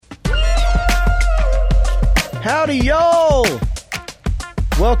Howdy, y'all!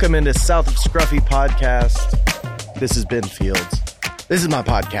 Welcome into South of Scruffy Podcast. This is Ben Fields. This is my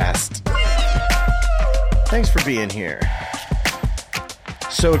podcast. Thanks for being here.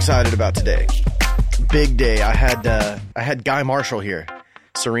 So excited about today. Big day. I had Guy Marshall here.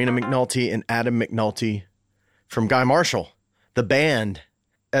 Serena McNulty and Adam McNulty from Guy Marshall, the band.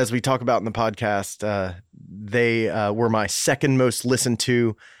 As we talk about in the podcast, they were my second most listened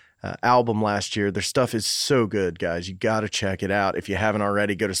to album last year. Their stuff is so good, guys. You got to check it out. If you haven't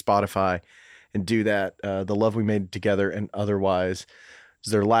already, go to Spotify and do that. The Love We Made Together and Otherwise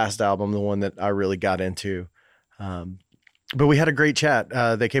is their last album, the one that I really got into. But we had a great chat.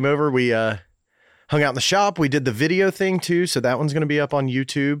 They came over. We hung out in the shop. We did the video thing too. So that one's going to be up on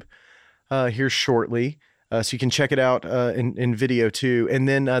YouTube here shortly. So you can check it out in video too. And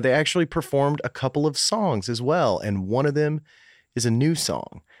then they actually performed a couple of songs as well. And one of them is a new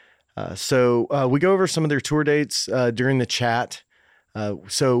song. So we go over some of their tour dates during the chat.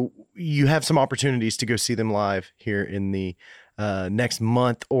 So you have some opportunities to go see them live here in the next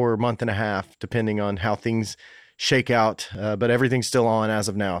month or month and a half, depending on how things shake out. But everything's still on as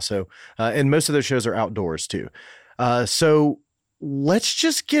of now. So, and most of those shows are outdoors too. So let's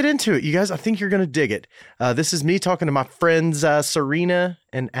just get into it. You guys, I think you're going to dig it. This is me talking to my friends, Serena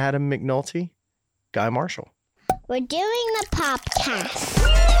and Adam McNulty, Guy Marshall. We're doing the podcast.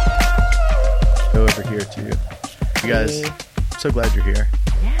 Go over here to you. You guys, so glad you're here.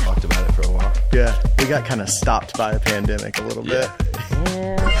 Yeah. Talked about it for a while. Yeah. We got kind of stopped by a pandemic a little bit.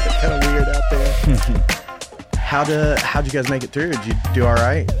 Yeah. Kind of weird out there. How'd you guys make it through? Did you do all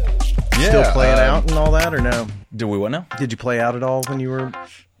right? Yeah. Still playing out and all that, or no? Do we what now? Did you play out at all when you were?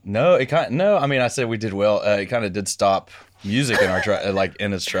 No, I mean, I said we did well. It kind of did stop music in our like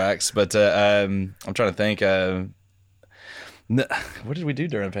in its tracks, but I'm trying to think. What did we do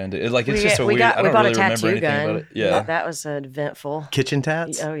during the pandemic? Like, it's just so weird. I don't bought really a remember tattoo anything gun. about it. Yeah. That was eventful. Kitchen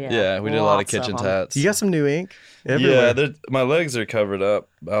tats? Oh yeah. Yeah, we did a lot of Lots kitchen them. tats. You got some new ink everywhere. Yeah, my legs are covered up.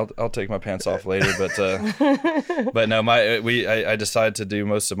 I'll take my pants off later, but no, I decided to do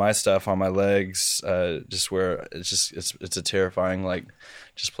most of my stuff on my legs, just where it's a terrifying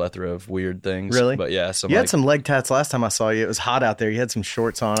just plethora of weird things. Really? But yeah, You had some leg tats last time I saw you. It was hot out there. You had some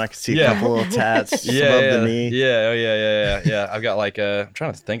shorts on. I could see a couple little tats above the knee. Yeah. I've got I'm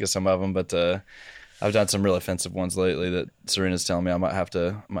trying to think of some of them, but I've done some real offensive ones lately that Serena's telling me I might have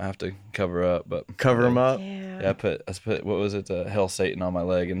to cover up. But Cover them up. Yeah. yeah, I put what was it? Hell Satan on my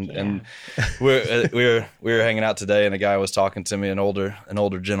leg, and we were hanging out today, and a guy was talking to me, an older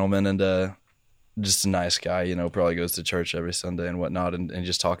gentleman, and just a nice guy, probably goes to church every Sunday and whatnot, and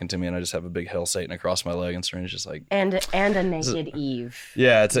just talking to me, and I just have a big Hell Satan across my leg, and Serena's just like, And a naked Eve.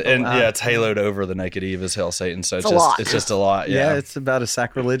 yeah, it's haloed over the naked Eve as Hell Satan, so it's just a lot. Yeah, it's about as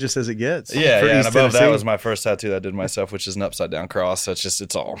sacrilegious as it gets. Yeah, for and East above that Tennessee. was my first tattoo that I did myself, which is an upside down cross. So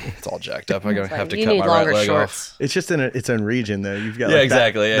it's all jacked up. I'm gonna have to You cut need my right longer leg shorts. off. It's just in its own region, though. You've got Yeah,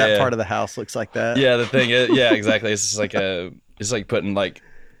 exactly. That Yeah. part of the house looks like that. Yeah, the thing is, yeah, exactly. It's just it's like putting a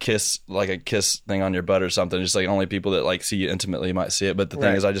kiss thing on your butt or something. Just like only people that see you intimately might see it. But the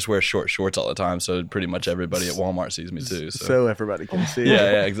thing is, I just wear short shorts all the time, so pretty much everybody at Walmart sees me too. So everybody can see it.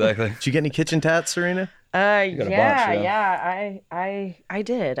 yeah, exactly. Did you get any kitchen tats, Serena? got a bunch, yeah. I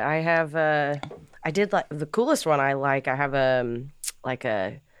did. I have I did the coolest one I like. I have a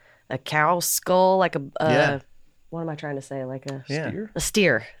cow skull, what am I trying to say? A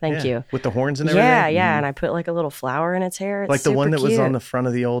steer. Thank you. With the horns and everything? Yeah. And I put a little flower in its hair. It's Like the one that was cute. on the front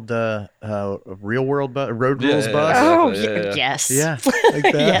of the old Real World Road Rules yeah, bus? Oh, Yeah. yes. Yeah, like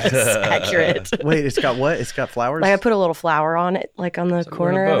that. Yes, accurate. Wait, it's got what? It's got flowers? I put a little flower on it, on the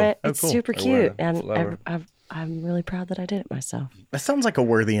corner bow. of it. Oh, It's cool. super I wear cute, a and flower. I'm really proud that I did it myself. That sounds like a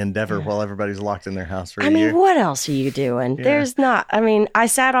worthy endeavor while everybody's locked in their house for a I mean, year. what else are you doing? Yeah. There's not. I mean, I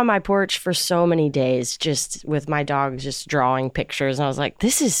sat on my porch for so many days just with my dog, just drawing pictures, and I was like,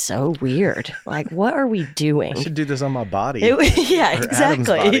 "This is so weird. What are we doing?" I should do this on my body. Yeah, Or Adam's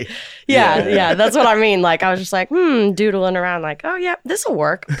exactly. body. Yeah. That's what I mean. I was just doodling around, oh yeah, this will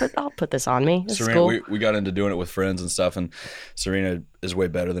work. But I'll put this on me. It's Serena, cool. we got into doing it with friends and stuff, and Serena is way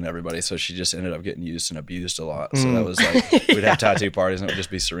better than everybody, so she just ended up getting used and abused a lot. So that was we'd have tattoo parties, and it would just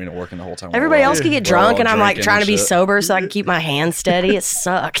be Serena working the whole time. Everybody else could get We're all drunk, and I'm drinking trying to and be shit. sober so I can keep my hands steady. It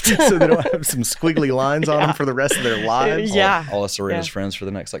sucked. So they don't have some squiggly lines on them for the rest of their lives? Yeah. All of Serena's Yeah. friends for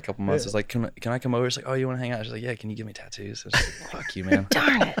the next couple months is like, can I come over? It's like, oh, you want to hang out? She's like, yeah. Can you give me tattoos? It's like, fuck you, man.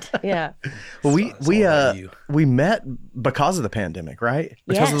 Darn it. Yeah. Well, It's all about you. we met because of the pandemic, right?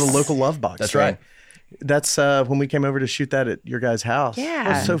 Because of the Yes. local love box. That's right. That's when we came over to shoot that at your guys' house. Yeah.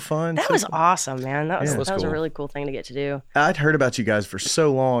 It was so fun. That was awesome, man. That was a cool. really cool thing to get to do. I'd heard about you guys for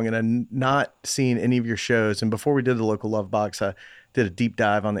so long and I'd not seen any of your shows. And before we did the Local Love Box, I did a deep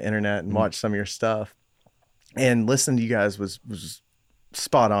dive on the internet and watched some of your stuff. And listening to you guys was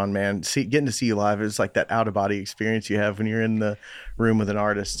spot on, man. Getting to see you live, it was like that out of body experience you have when you're in the room with an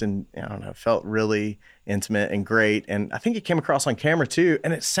artist, and I don't know, it felt really intimate and great. And I think it came across on camera too,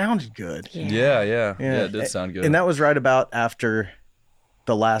 and it sounded good. Yeah, it did sound good. And that was right about after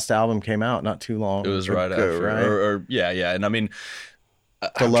the last album came out, not too long. It was ago, right after, right? or yeah, and I mean,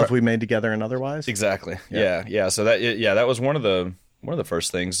 The Love We Made Together and Otherwise. exactly, yeah. So that was one of the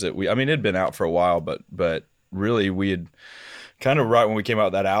first things that it had been out for a while, but really we had. Kind of right when we came out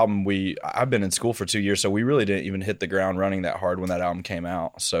with that album, I've been in school for 2 years, so we really didn't even hit the ground running that hard when that album came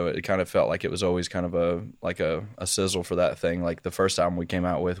out. So it kind of felt like it was always kind of a sizzle for that thing. Like the first album we came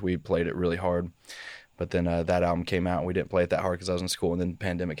out with, we played it really hard, but then that album came out and we didn't play it that hard because I was in school, and then the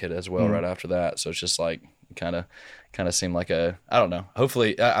pandemic hit as well right after that. So it's just like kind of seemed like I don't know.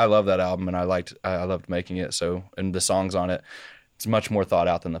 Hopefully, I love that album and I loved making it. So, and the songs on it. It's much more thought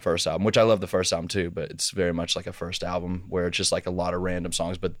out than the first album, which I love the first album too, but it's very much like a first album where it's just like a lot of random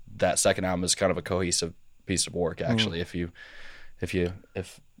songs. But that second album is kind of a cohesive piece of work, actually. If we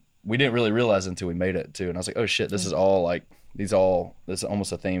didn't really realize it until we made it too. And I was like, oh shit, this is all like, this is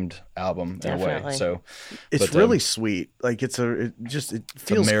almost a themed album in a way. So it's really sweet. Like it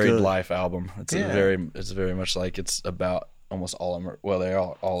feels a married good. life album. It's very much like it's about almost all they're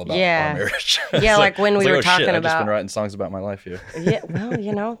all about our marriage. Yeah, like when we were talking I've about just been writing songs about my life here. Yeah,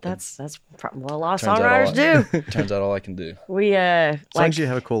 well, that's what a lot of songwriters do. Turns out all I can do. We as long as you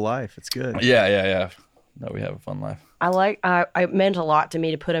have a cool life, it's good. Yeah. No, we have a fun life. It meant a lot to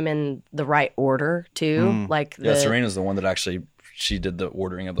me to put them in the right order too. Serena's the one that actually she did the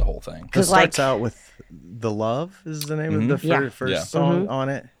ordering of the whole thing. It starts out with The Love is the name of the first song on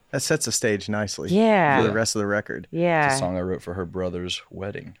it. That sets the stage nicely for the rest of the record. Yeah. It's a song I wrote for her brother's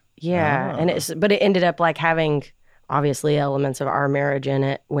wedding. Yeah. And it ended up like having obviously elements of our marriage in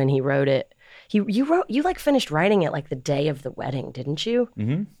it when he wrote it. You like finished writing it like the day of the wedding, didn't you?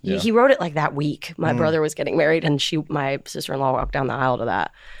 Mm-hmm. Yeah. He wrote it like that week. My brother was getting married and my sister-in-law walked down the aisle to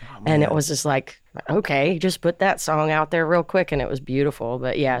that. And it was just like, okay, just put that song out there real quick and it was beautiful.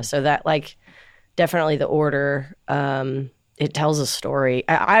 But yeah, so that like definitely the order, it tells a story.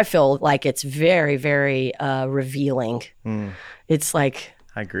 I feel like it's very, very revealing. It's like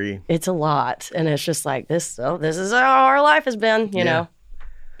I agree. It's a lot, and it's just like this. Oh, this is how our life has been. You know.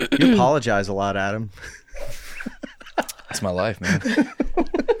 You apologize a lot, Adam. That's my life, man.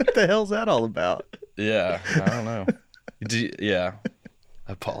 What the hell's that all about? Yeah, I don't know. I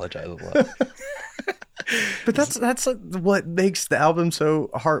apologize a lot. But that's what makes the album so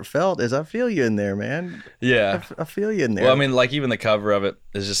heartfelt is I feel you in there, man. Yeah. I feel you in there. Well, I mean, like even the cover of it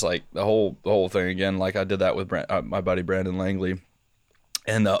is just like the whole thing again. Like I did that with my buddy Brandon Langley,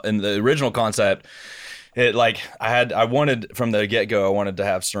 and the original concept, it like I wanted from the get-go, I wanted to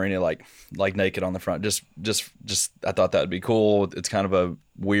have Serena like naked on the front. Just I thought that would be cool. It's kind of a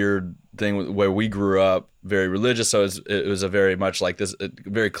weird thing where we grew up very religious, so it was a very much like this, a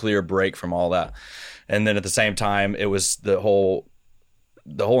very clear break from all that. And then at the same time, it was the whole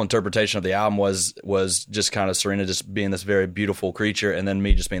interpretation of the album was just kind of Serena just being this very beautiful creature, and then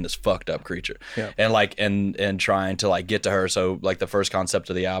me just being this fucked up creature, and like and trying to like get to her. So like the first concept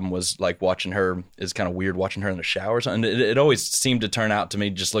of the album was like watching her is kind of weird, watching her in the shower or something. It always seemed to turn out to me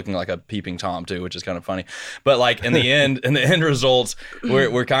just looking like a peeping Tom too, which is kind of funny. But like in the end results,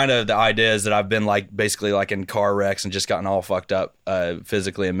 we're kind of the idea is that I've been like basically like in car wrecks and just gotten all fucked up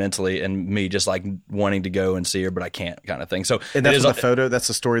physically and mentally, and me just like wanting to go and see her, but I can't kind of thing. So and that's what the photo. That's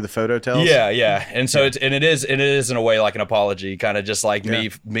the story the photo tells. Yeah. And so it is in a way like an apology, kind of just like me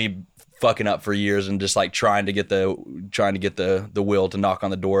fucking up for years and just like trying to get the will to knock on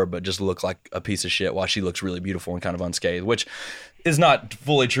the door, but just look like a piece of shit while she looks really beautiful and kind of unscathed, which is not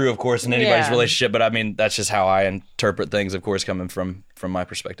fully true, of course, in anybody's relationship. But I mean, that's just how I interpret things, of course, coming from my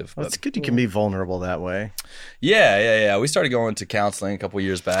perspective. Well, it's good you can be vulnerable that way. Yeah. We started going to counseling a couple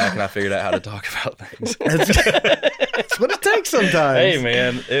years back, and I figured out how to talk about things. That's what it takes sometimes. Hey,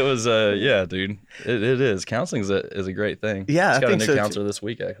 man, it was dude. It is. Counseling is a great thing. Yeah, I think a new counselor this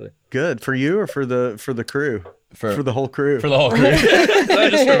week, actually. Good for you or for the crew? For the whole crew. For the whole crew.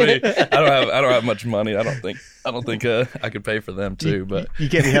 Not just for me. I don't have much money. I don't think I could pay for them too. But you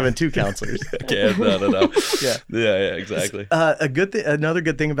can't be having two counselors. I can't. No. Yeah, exactly. Another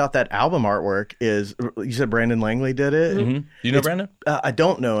good thing about that album artwork is you said Brandon Langley did it. Mm-hmm. You know Brandon? I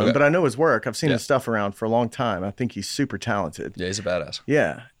don't know him, but I know his work. I've seen his stuff around for a long time. I think he's super talented. Yeah, he's a badass.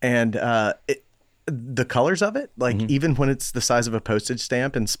 Yeah, and the colors of it, like even when it's the size of a postage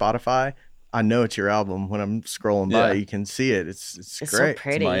stamp in Spotify, I know it's your album. When I'm scrolling by, you can see it. It's It's great. so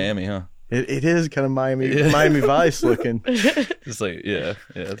pretty. It's Miami, huh? It is kind of Miami Vice looking. It's like,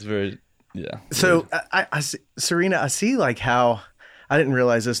 it's very, So I see, Serena, I see like how I didn't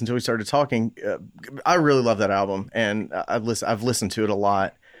realize this until we started talking. I really love that album, and I've listened to it a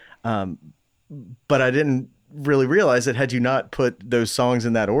lot, but I didn't really realize that had you not put those songs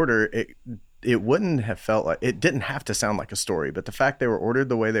in that order, it wouldn't have felt like, it didn't have to sound like a story. But the fact they were ordered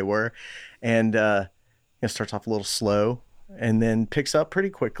the way they were, and it starts off a little slow and then picks up pretty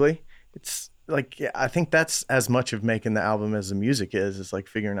quickly. It's like, I think that's as much of making the album as the music is. It's like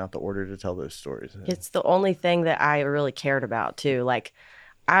figuring out the order to tell those stories. It's the only thing that I really cared about too. Like,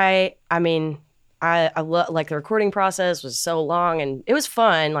 I like the recording process was so long and it was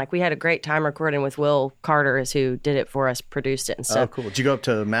fun. Like, we had a great time recording with Will Carter, is who did it for us, produced it and stuff. Oh, cool. Did you go up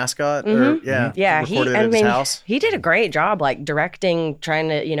to Mascot? Mm-hmm. Or, Yeah. Recorded at his house? He did a great job, like directing, trying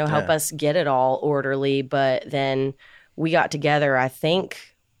to, help us get it all orderly. But then we got together, I think,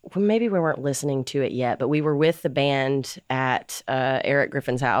 maybe we weren't listening to it yet, but we were with the band at Eric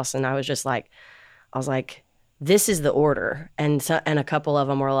Griffin's house, and I was like, this is the order. And a couple of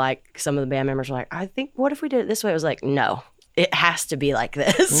them were like, some of the band members were like, I think, what if we did it this way? I was like, no, it has to be like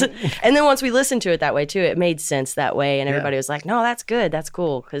this. And then once we listened to it that way too, it made sense that way. And everybody was like, no, that's good. That's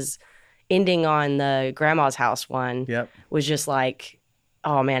cool. Because ending on the Grandma's House one was just like,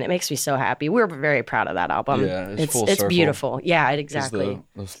 oh man, it makes me so happy. We're very proud of that album. Yeah, it's full circle. Beautiful. Yeah, exactly.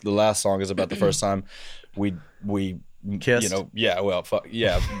 The last song is about the first time we kissed. But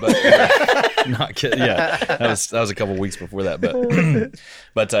not kiss. Yeah, that was a couple weeks before that,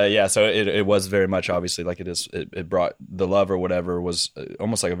 but so it was very much obviously like it is. It brought the love or whatever was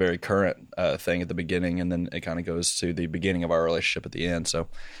almost like a very current thing at the beginning, and then it kind of goes to the beginning of our relationship at the end. So.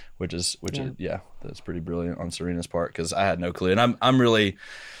 Which is that's pretty brilliant on Serena's part, because I had no clue, and I'm really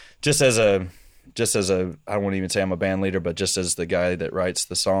just as a I won't even say I'm a band leader, but just as the guy that writes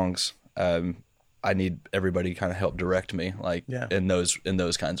the songs, I need everybody to kind of help direct me, like in those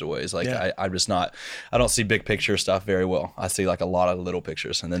kinds of ways. Like I'm just not, I don't see big picture stuff very well. I see like a lot of little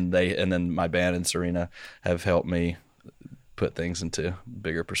pictures, and then my band and Serena have helped me put things into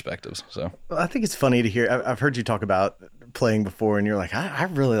bigger perspectives. So I think it's funny to hear. I've heard you talk about playing before, and you're like, I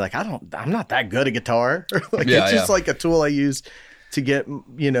really like, I'm not that good at guitar. Like it's just like a tool I use to get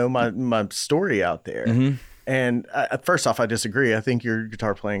my story out there. Mm-hmm. And first off, I disagree. I think your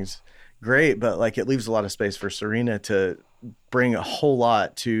guitar playing's great, but like it leaves a lot of space for Serena to bring a whole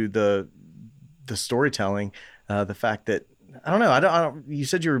lot to the storytelling. The fact that I don't know. You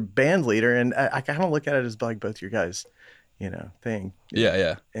said you were band leader, and I kind of look at it as like both your guys. Thing.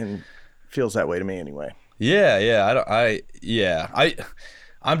 Yeah. And feels that way to me anyway. Yeah.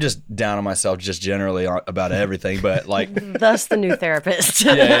 I'm just down on myself just generally about everything, but like thus the new therapist.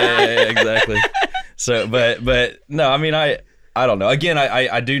 yeah, exactly. So, but no, I mean, I don't know. Again,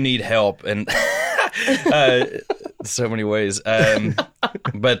 I do need help in so many ways.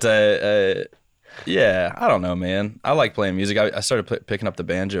 But I don't know, man. I like playing music. I started picking up the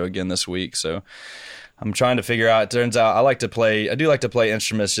banjo again this week, so. I'm trying to figure out. It turns out I do like to play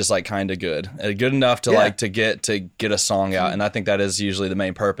instruments just like kind of good enough to like to get a song out, and I think that is usually the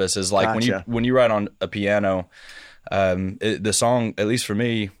main purpose. Is like when you write on a piano, the song, at least for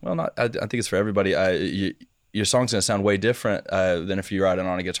me, well, not I think it's for everybody. Your song's gonna sound way different than if you write it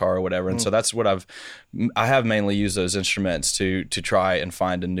on a guitar or whatever. And so that's what I have mainly used those instruments to try and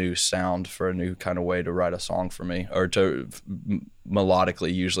find a new sound for a new kind of way to write a song for me, or to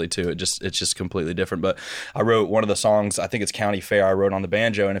melodically usually too. It's just completely different. But I wrote one of the songs, I think it's County Fair, I wrote on the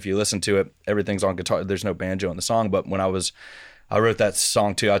banjo, and if you listen to it, everything's on guitar. There's no banjo in the song. But when I wrote that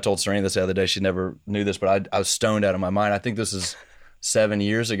song too, I told Serena this the other day, she never knew this, but I was stoned out of my mind. I think this is 7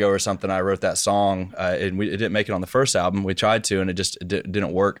 years ago or something. I wrote that song, and it didn't make it on the first album. We tried to, and it just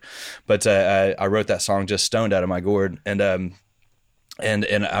didn't work. But I wrote that song just stoned out of my gourd, and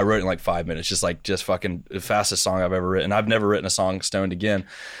I wrote it in like 5 minutes, just fucking the fastest song I've ever written. I've never written a song stoned again,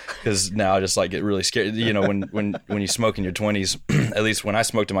 because now I just like get really scared. When you smoke in your 20s, at least when I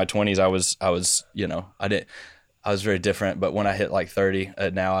smoked in my 20s, I was very different, but when I hit like 30,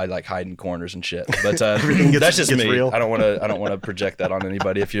 now I like hide in corners and shit. But that's just me. Real. I don't want to project that on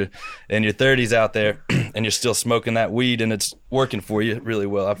anybody. If you're in your 30s out there and you're still smoking that weed and it's working for you really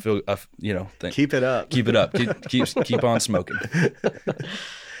well, keep it up. Keep it up. Keep on smoking.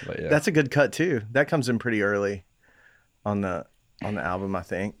 But yeah. That's a good cut too. That comes in pretty early on the album, I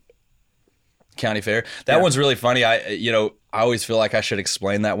think. County Fair. That one's really funny. I always feel like I should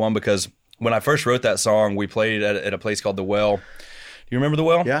explain that one, because when I first wrote that song, we played at a place called The Well. You remember the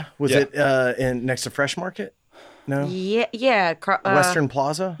well? Yeah. Was it in next to Fresh Market? No. Yeah. Western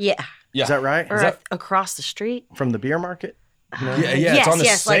Plaza. Yeah. Yeah. Is that right? Or across the street. From the beer market? No? Yeah, it's on the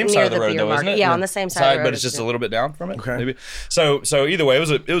same like side near of the road, beer though, market. isn't it? Yeah, on the same side of the road. But it's just a little bit down from it. Okay. Maybe. So either way,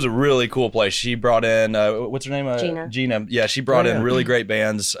 it was a really cool place. She brought in what's her name? Gina. Yeah, she brought in really great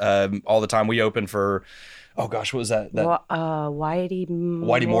bands all the time. We opened for. Oh gosh, what was that? Whitey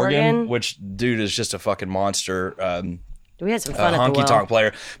Morgan, which dude is just a fucking monster. We had some fun at the honky well. tonk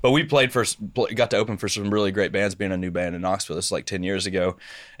player, but we got to open for some really great bands, being a new band in Knoxville. This was like 10 years ago,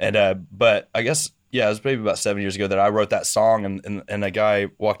 and but I guess it was maybe about 7 years ago that I wrote that song, and a guy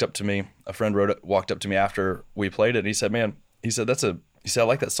walked up to me, a friend walked up to me after we played it, and he said, "Man," he said, I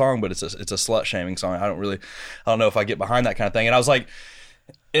like that song, but it's a slut shaming song. I don't know if I get behind that kind of thing," and I was like.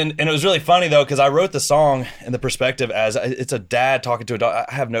 And it was really funny though, because I wrote the song in the perspective as it's a dad talking to a dog.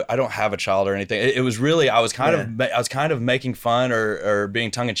 I don't have a child or anything. It was really I was kind of making fun or being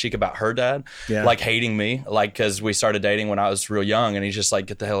tongue in cheek about her dad, like hating me, like because we started dating when I was real young, and he's just like,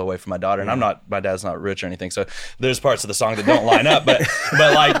 get the hell away from my daughter. And my dad's not rich or anything, so there's parts of the song that don't line up. But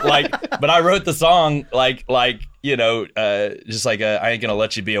I wrote the song like. Just like I ain't gonna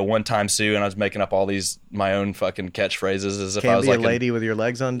let you be a one-time Sue, and I was making up all these my own fucking catchresses as if I was like a lady with your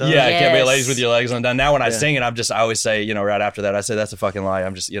legs undone. Yeah, can't be a lady with your legs undone. Now when I sing it, I always say, right after that, I say that's a fucking lie.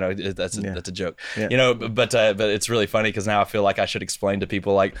 I'm just, that's a joke. Yeah. But it's really funny because now I feel like I should explain to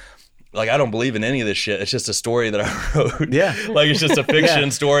people like I don't believe in any of this shit. It's just a story that I wrote. Yeah. Like it's just a fiction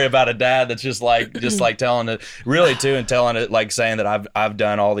story about a dad that's just like telling it really too, and telling it like saying that I've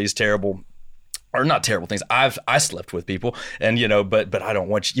done all these terrible. Or not terrible things. I slept with people, and but I don't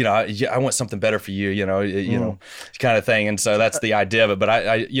want I want something better for you, kind of thing. And so that's the idea of it. But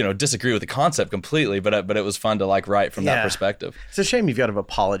I disagree with the concept completely. But it was fun to like write from that perspective. It's a shame you've got to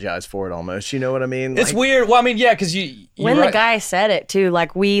apologize for it almost. You know what I mean? It's weird. Well, I mean, yeah, because when the guy said it too,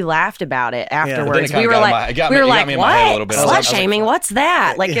 like we laughed about it afterwards. We were like, what? Slut shaming? What's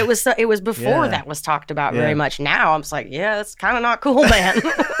that? Like it was before that was talked about very much. Now I'm just like, yeah, that's kind of not cool, man.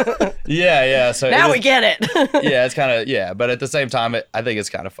 Yeah. So now we get it. Yeah, it's kind of but at the same time, I think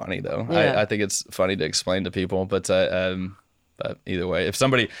it's kind of funny though. Yeah. I think it's funny to explain to people, but either way, if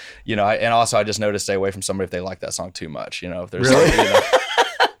somebody, and also I just know to stay away from somebody if they like that song too much. If there's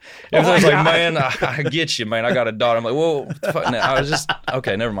if there's like, man, I get you, man. I got a daughter. I'm like, whoa, I was just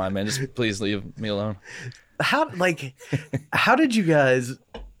okay. Never mind, man. Just please leave me alone. How did you guys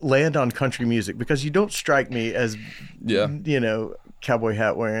land on country music? Because you don't strike me as cowboy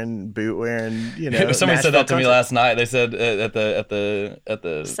hat wearing, boot wearing, Somebody said that to me last night. They said at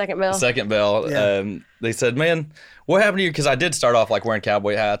the second bell. They said, "Man, what happened to you?" Because I did start off like wearing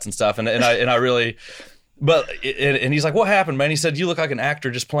cowboy hats and stuff, and I really. But and he's like, "What happened, man?" He said, "You look like an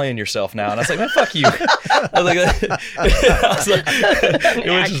actor just playing yourself now." And I was like, "Man, fuck you." I was like,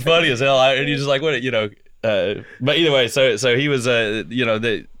 which is funny as hell. And he's just like, "What?" But either way, so he was, I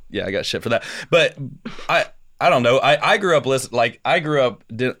got shit for that. But I don't know. I grew up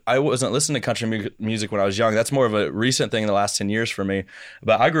I wasn't listening to country music when I was young. That's more of a recent thing in the last 10 years for me.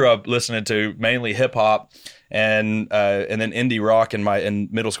 But I grew up listening to mainly hip hop and then indie rock in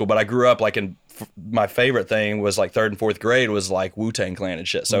middle school. But I grew up my favorite thing was like 3rd and 4th grade was like Wu-Tang Clan and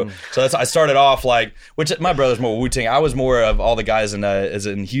shit. So I started off which my brother's more Wu-Tang. I was more of all the guys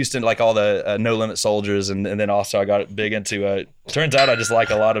in Houston, like all the No Limit Soldiers, and then also I got big into. Turns out I just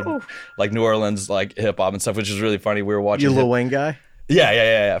like a lot of like New Orleans like hip hop and stuff, which is really funny. We were watching. You Lil Wayne guy?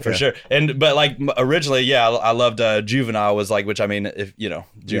 Yeah, for sure. But like originally, I loved Juvenile was like, which I mean, if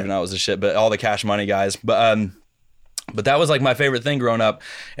Juvenile was the shit, but all the Cash Money guys, But that was like my favorite thing growing up.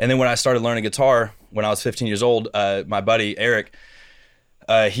 And then when I started learning guitar when I was 15 years old, my buddy Eric,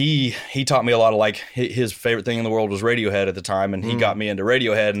 he taught me a lot of like his favorite thing in the world was Radiohead at the time, and he got me into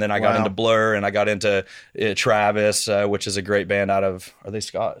Radiohead, and then I got into Blur, and I got into Travis, which is a great band out of are they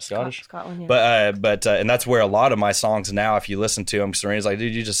Scottish? Scotland, yeah. But and that's where a lot of my songs now, if you listen to them, Serena's like,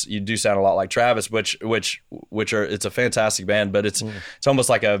 dude, you do sound a lot like Travis, which are it's a fantastic band, but it's almost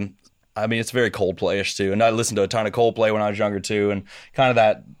like it's very Coldplay-ish too, and I listened to a ton of Coldplay when I was younger too, and kind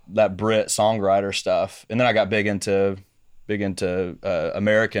of that Brit songwriter stuff. And then I got big into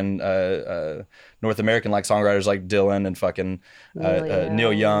American, North American like songwriters like Dylan and fucking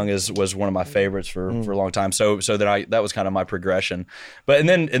Neil Young was one of my favorites for a long time. So that was kind of my progression. But and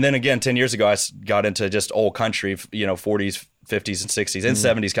then again 10 years ago I got into just old country, 40s, 50s and 60s and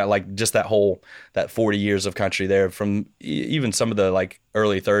 70s, kind of like just that 40 years of country there, from even some of the like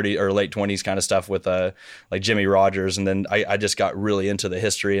early 30s or late 20s kind of stuff with like Jimmy Rogers. And then I just got really into the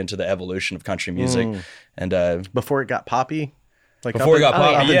history, into the evolution of country music. And before it got poppy. Like before it got up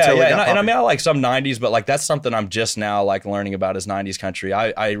poppy. until it got And I poppy. mean, I like some 90s, but like that's something I'm just now like learning about is 90s country.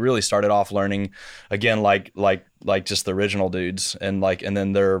 I really started off learning again like just the original dudes and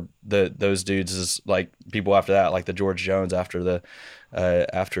then those dudes is like people after that, like the George Jones after the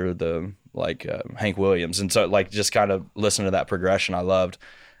Hank Williams, and so like just kind of listen to that progression I loved.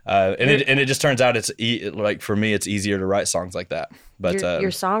 It just turns out it's like for me it's easier to write songs like that. But your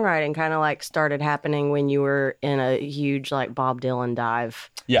songwriting kind of like started happening when you were in a huge like Bob Dylan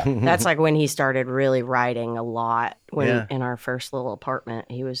dive. yeah, That's like when he started really writing a lot. When Yeah. in our first little apartment,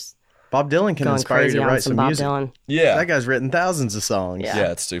 he was Bob Dylan can going inspire you crazy to on write some some Bob music. Dylan. yeah, That guy's written thousands of songs. Yeah.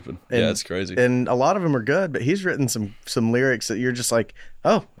 yeah. It's stupid. And- Yeah, it's crazy. And a lot of them are good, but he's written some lyrics that you're just like,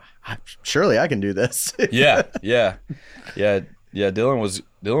 oh, surely I can do this. yeah. Dylan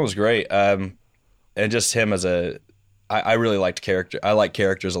was great. And just him as I really liked character. I like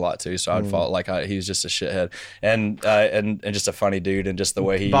characters a lot too. So I'd follow he was just a shithead and just a funny dude and just the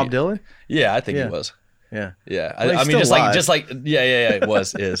way he Bob Dylan? Yeah, I think Yeah. he was. Yeah. Yeah, Well, he's I mean, still just like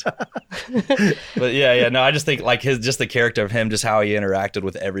it is. But yeah, no, I just think like just the character of him, just how he interacted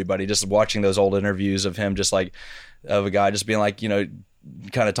with everybody, just watching those old interviews of him, just like of a guy just being like,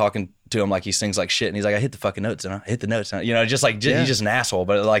 kind of talking to him like he sings like shit, and he's like, I hit the fucking notes and I hit the notes, and just like he's just an asshole,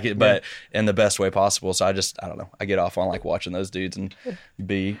 but like it, but in the best way possible. So I don't know, I get off on like watching those dudes and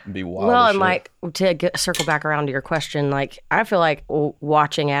be wild. Well, as and shit. like circle back around to your question, like I feel like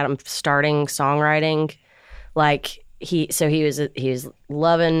watching Adam starting songwriting, like he was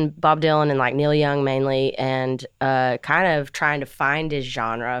loving Bob Dylan and like Neil Young mainly, and kind of trying to find his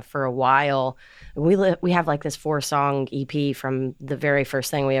genre for a while. We have like this 4-song EP from the very first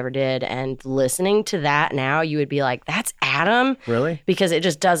thing we ever did, and listening to that now, you would be like, "That's Adam." Really? Because it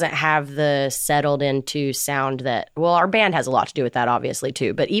just doesn't have the settled into sound that. Well, our band has a lot to do with that, obviously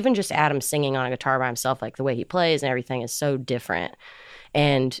too. But even just Adam singing on a guitar by himself, like the way he plays and everything, is so different.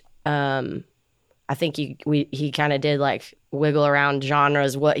 And I think he kind of did like wiggle around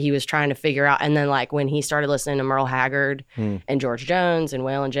genres, what he was trying to figure out. And then like when he started listening to Merle Haggard and George Jones and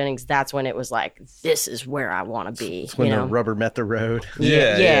Waylon Jennings, that's when it was like, this is where I want to be. It's when the rubber met the road.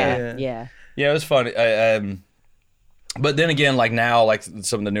 Yeah. Yeah, it was funny. But then again, like now, like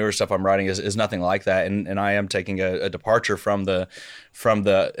some of the newer stuff I'm writing is nothing like that, and I am taking a departure from the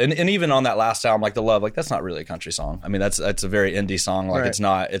and even on that last album, like The Love, like that's not really a country song. I mean, that's a very indie song. Like Right.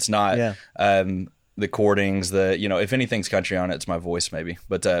 it's not. Yeah. The chordings, if anything's country on it, it's my voice maybe,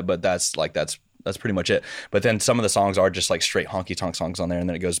 but that's pretty much it. But then some of the songs are just like straight honky tonk songs on there, and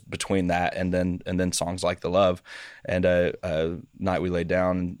then it goes between that and then songs like The Love and Night We Laid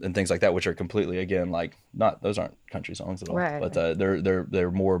Down and things like that, which are completely again like those aren't country songs at all. Right. But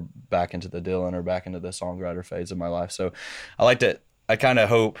they're more back into the Dylan or back into the songwriter phase of my life. So I kind of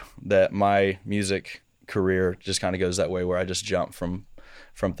hope that my music career just kind of goes that way, where I just jump from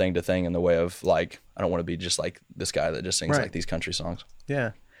thing to thing in the way of like I don't want to be just like this guy that just sings Right. like these country songs.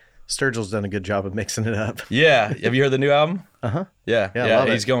 Yeah. Sturgill's done a good job of mixing it up. Yeah, have you heard the new album? Uh-huh. Yeah, Yeah, I love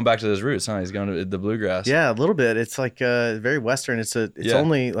he's it. going back to his roots, huh? He's going to the bluegrass. Yeah, a little bit. It's like very Western. It's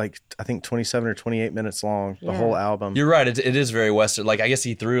only like I think 27 or 28 minutes long, the whole album. You're right. It is very Western. Like I guess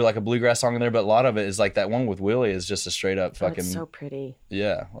he threw like a bluegrass song in there, but a lot of it is like that one with Willie is just a straight up Oh, fucking it's so pretty.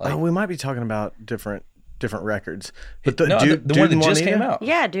 yeah. Like, We might be talking about different records. But no, the one that just came out.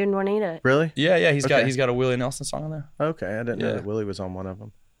 Yeah, dude, and Juanita. Really? Yeah. He's Okay. got a Willie Nelson song on there. Okay, I didn't know Yeah. that Willie was on one of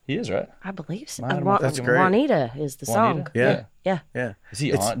them. He is, right? I believe so. That's great. Juanita is the song. Juanita? Yeah. Yeah. Yeah. Is he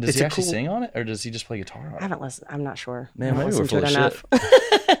It's- on? Does it's he a actually cool- sing on it, or does he just play guitar on I it? haven't listened. I'm not sure. Man, I haven't maybe we're listened to full it of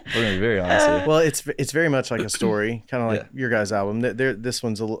enough. We're gonna be very honest here. Well, it's very much like a story, kind of like Yeah. your guys' album. This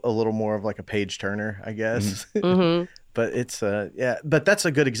one's a little more of like a page turner, I guess. Mm-hmm. But it's but that's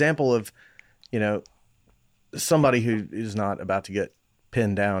a good example of, somebody who is not about to get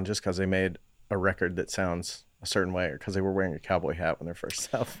pinned down just because they made a record that sounds a certain way or because they were wearing a cowboy hat when they're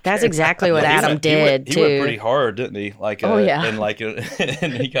first out. That's exactly what He Adam went- did he too. went pretty hard, didn't he? Like, Oh, yeah. and like, and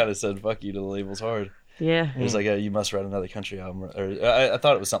he kind of said "fuck you" to the labels hard. Yeah. He was like, "You must write another country album," or I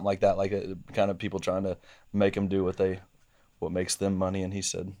thought it was something like that, like kind of people trying to make him do what makes them money, and he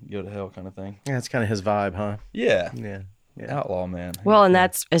said, "Go to hell," kind of thing. Yeah, it's kind of his vibe, huh? Yeah, Yeah. outlaw man. Well, and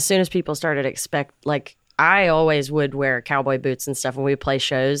that's as soon as people started like I always would wear cowboy boots and stuff when we would play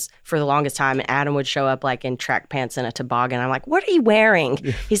shows for the longest time. And Adam would show up like in track pants and a toboggan. I'm like, what are you wearing?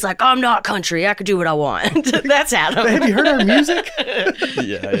 He's like, I'm not country. I could do what I want. That's Adam. Have you heard our music?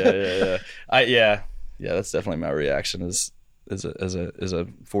 yeah. That's definitely my reaction as a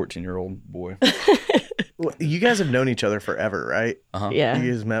 14-year-old boy. Well, you guys have known each other forever, right? Yeah.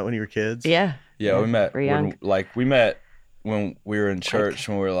 You guys met when you were kids? Yeah. Yeah, we met We're young. when we were in church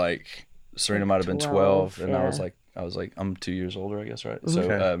when we were like Serena might have been 12 and I was like I'm 2 years older, I guess, right?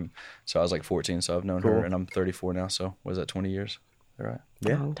 So so I was like 14, so I've known her, and I'm 34 now. So was that 20 years? Is that right?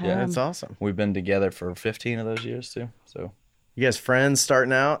 Yeah, Long time. yeah, that's awesome. We've been together for 15 of those years too. So you guys friends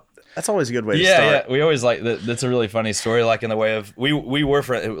starting out? That's always a good way to yeah, start. yeah. We always like that. That's a really funny story. Like in the way of we were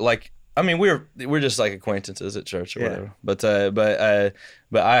like. I mean, we're just like acquaintances at church or whatever. But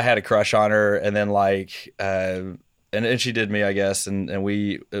I had a crush on her, and then like and she did me, I guess. And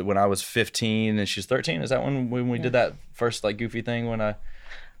we when I was 15 and she's 13. Is that when we did that first like goofy thing when I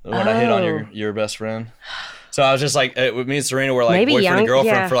hit on your best friend? So I was just like, me and Serena were like Maybe boyfriend and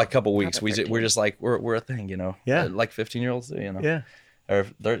girlfriend yeah. for like a couple weeks. We're just like we're a thing, you know. Yeah. Like 15-year-olds do, you know. Yeah. Or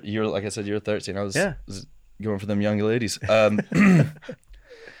you're like I said, you're 13. I was going for them young ladies.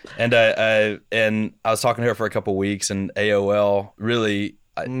 And I was talking to her for a couple weeks, and AOL really,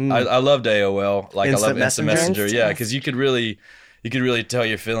 I loved AOL. Like Instant I love Instant Messenger? Messenger, yeah, because you could really tell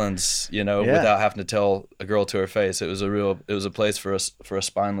your feelings, you know, without having to tell a girl to her face. It was a place for a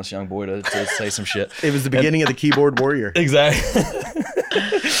spineless young boy to say some shit. It was the beginning of the keyboard warrior. Exactly.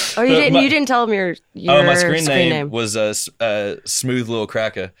 Oh, you didn't tell him your my screen name was Smooth Little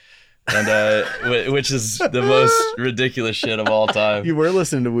Cracker. And which is the most ridiculous shit of all time. You were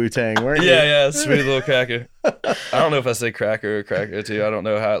listening to Wu-Tang, weren't you? Yeah, Smooth Little Cracker. I don't know if I say cracker or cracker too. I don't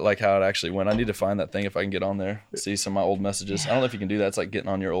know how it actually went. I need to find that thing if I can get on there, see some of my old messages. I don't know if you can do that. It's like getting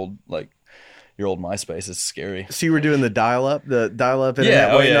on your old MySpace. It's scary. So you were doing the dial-up internet,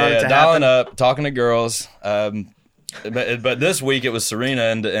 Yeah, waiting on it to dialing happen? up, talking to girls. But this week it was Serena,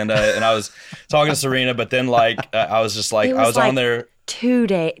 and I was talking to Serena, but then like I was just like I was on there. 2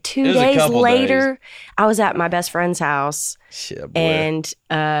 days was a couple later, days. I was at my best friend's house, Yeah, boy. and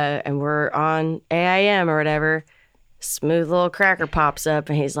we're on AIM or whatever. Smooth Little Cracker pops up,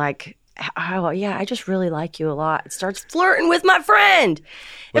 and he's like, "Oh yeah, I just really like you a lot." It starts flirting with my friend,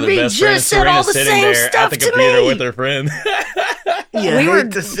 With and her he best friend, just said Serena all the sitting same there stuff at the to computer me. with her friend. Yeah, We hate were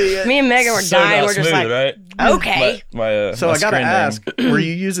to see it. Me and Megan were So dying. not We're just smooth, like, right? okay. So my I gotta screen name. ask, were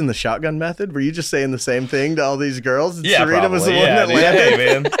you using the shotgun method? Were you just saying the same thing to all these girls? And Yeah, Serena probably. was the one that dude. landed. Hey,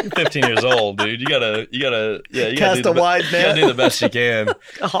 man, you're 15 years old, dude. You gotta Cast a wide You net. gotta do the best you can.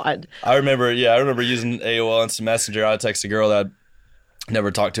 God. I remember using AOL Instant Messenger. I'd text a girl that I'd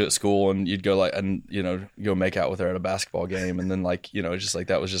never talked to at school, and you'd go like, and go make out with her at a basketball game, and then like, just like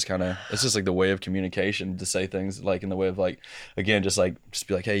that was just kind of, it's just like the way of communication to say things like in the way of like, again, just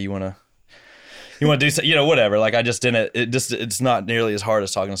be like, hey, you want to do so, whatever. Like I just didn't. It's not nearly as hard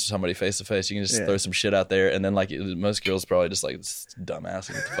as talking to somebody face to face. You can just throw some shit out there, and then like most girls probably just like, this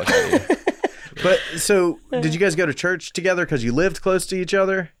dumbass, get the fuck out of here. But so, did you guys go to church together because you lived close to each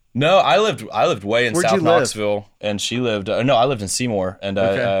other? No, I lived way in Where'd South you live? Knoxville, and she lived. No, I lived in Seymour, and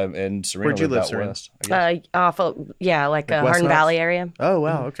and Serena Where'd you lived live, out Serena? west. I guess. Like West Hardin Knox? Valley area. Oh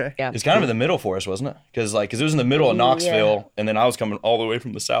wow, okay. Yeah. It's kind of in the middle for us, wasn't it? Because it was in the middle of Knoxville, and then I was coming all the way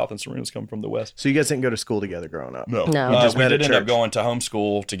from the south, and Serena was coming from the west. So you guys didn't go to school together growing up? No. You just we met did at end up church. going to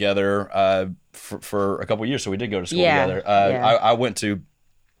homeschool together for a couple of years, so we did go to school Yeah, together. yeah. I went to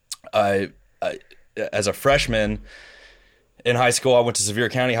as a freshman. In high school, I went to Sevier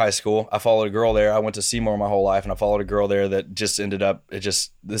County High School. I followed a girl there. I went to Seymour my whole life, and I followed a girl there that just ended up. It's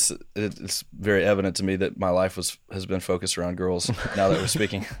very evident to me that my life has been focused around girls. Now that we're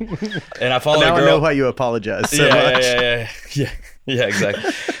speaking, and I followed Now a girl. I know why you apologize so much. Yeah,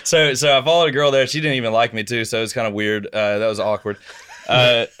 exactly. So I followed a girl there. She didn't even like me too, so it was kind of weird. That was awkward.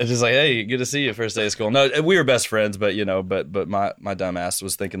 It's just like, hey, good to see you first day of school. No, we were best friends, but my dumb ass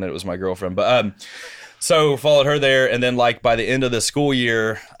was thinking that it was my girlfriend. But so followed her there, and then like by the end of the school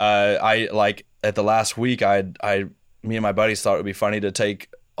year, I like at the last week, me and my buddies thought it would be funny to take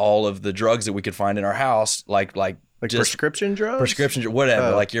all of the drugs that we could find in our house, like just prescription drugs?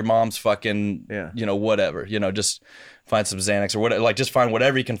 Whatever, Oh. like your mom's fucking, whatever, just find some Xanax or whatever, like just find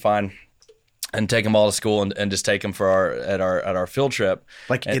whatever you can find. And take them all to school and just take them for our field trip.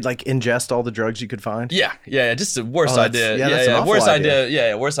 Like ingest all the drugs you could find? Yeah. Just the worst Oh, idea. that's an awful worst idea. idea.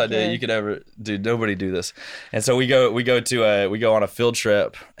 Yeah, worst idea you could ever do. Nobody do this. And so we go on a field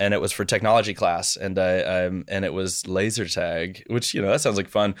trip, and it was for technology class, and it was laser tag, which that sounds like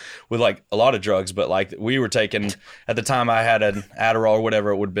fun with like a lot of drugs, but like we were taking at the time I had an Adderall or whatever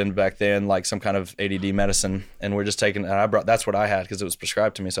it would have been back then, like some kind of ADD medicine, and we're just taking. And that's what I had because it was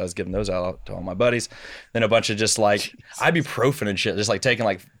prescribed to me, so I was giving those out to all my buddies. Then a bunch of just like ibuprofen and shit, just like taking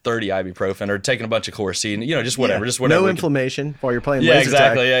like 30 ibuprofen or taking a bunch of Chloracine, just whatever, just whatever. No we could- inflammation while you're playing Yeah, laser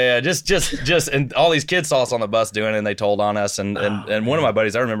exactly. tag. Yeah. Just, and all these kids saw us on the bus doing it, and they told on us. And one of my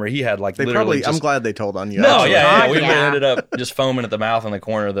buddies, I remember, he had like They literally. probably. I'm glad they told on you. No, actually. yeah. We Yeah. ended up just foaming at the mouth in the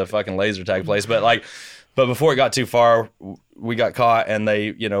corner of the fucking laser tag place. But before it got too far, we got caught, and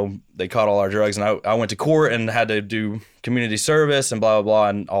they caught all our drugs, and I went to court and had to do community service and blah, blah, blah,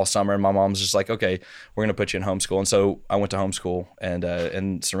 and all summer. And my mom's just like, okay, we're going to put you in homeschool. And so I went to homeschool,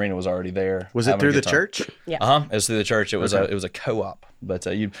 and Serena was already there. Was it through the church? Yeah. It was through the church. It was a co-op, but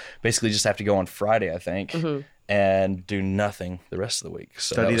you basically just have to go on Friday, I think, and do nothing the rest of the week.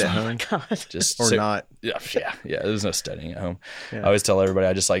 So Studied at home? Just Or not? Yeah. There was no studying at home. I always tell everybody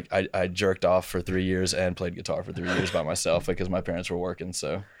I jerked off for 3 years and played guitar for 3 years by myself because my parents were working.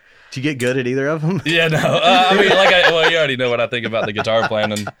 So. Did you get good at either of them? Yeah, no. I mean, you already know what I think about the guitar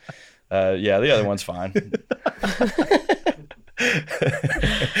playing, and the other one's fine.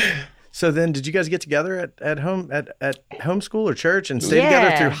 So then, did you guys get together at home at homeschool or church and stay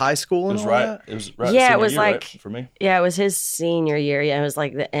together through high school and all that? It was right. Yeah, it was year, like right, for me. Yeah, it was his senior year. Yeah, it was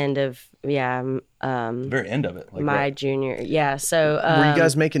like the end of The very end of it. Like my right. junior. Yeah, so Were you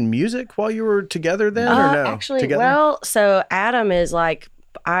guys making music while you were together then, or no? Actually, together? well, so Adam is like.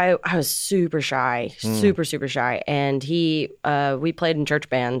 I was super shy, super shy, and we played in church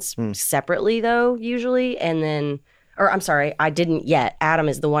bands separately though usually, and then, or I'm sorry, I didn't yet. Adam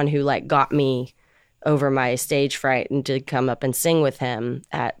is the one who like got me over my stage fright and did come up and sing with him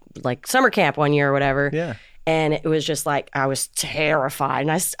at like summer camp one year or whatever. Yeah. And it was just like I was terrified,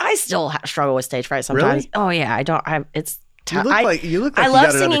 and I still struggle with stage fright sometimes. Really? Oh yeah, it's. You look like I you love got it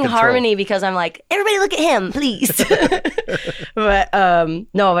under singing control. harmony because I'm like, everybody look at him, please. But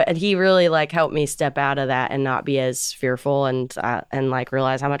no, but he really like helped me step out of that and not be as fearful and like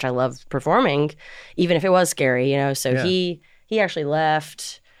realize how much I love performing, even if it was scary, So he actually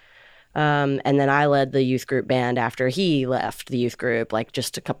left, and then I led the youth group band after he left the youth group, like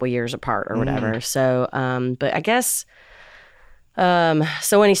just a couple years apart or whatever. So, but I guess.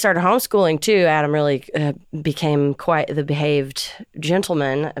 So when he started homeschooling too, Adam really became quite the behaved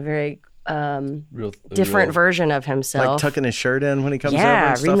gentleman, a very different version of himself. Like tucking his shirt in when he comes over yeah,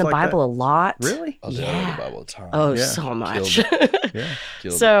 and stuff reading the like Bible that? a lot. Really? I read the Bible all the time. Oh, Yeah. so much. Killed it. Yeah.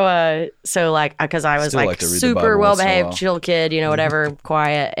 Killed So like, because I was Still like like to read the super Bible well once in a behaved, while. chill kid, whatever,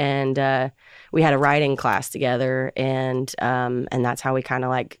 quiet, and we had a writing class together, and that's how we kind of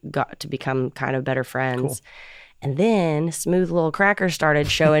like got to become kind of better friends. Cool. And then Smooth Little Cracker started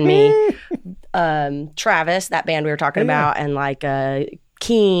showing me Travis, that band we were talking about, and like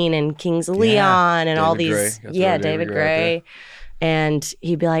Keen and Kings of Leon and all David these. Gray. Got to Yeah, know David David Gray right Gray. And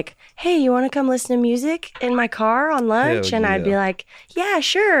he'd be like, hey, you want to come listen to music in my car on lunch? Hell And I'd be yeah. like, yeah,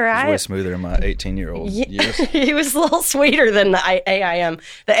 sure. It was way smoother in my 18-year-old years. He was a little sweeter than the AIM.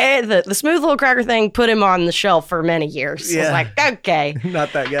 The Smooth Little Cracker thing put him on the shelf for many years. I was Yeah. like, okay.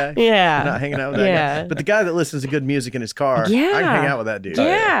 Not that guy. Yeah. Not hanging out with that Yeah. guy. But the guy that listens to good music in his car, Yeah. I can hang out with that dude.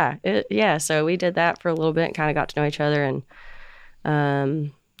 Yeah. So we did that for a little bit and kind of got to know each other. And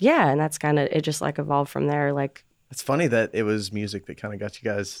and that's kind of, it just like evolved from there. Like, It's funny that it was music that kind of got you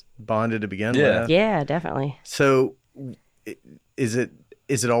guys bonded to begin Yeah. with. yeah, definitely. So is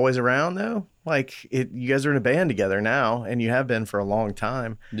it always around though? Like you guys are in a band together now, and you have been for a long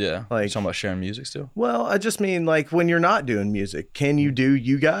time. Yeah. Like- You're talking about sharing music still? Well, I just mean like when you're not doing music, can you do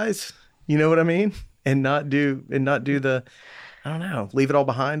you guys? You know what I mean? And not do the, I don't know, leave it all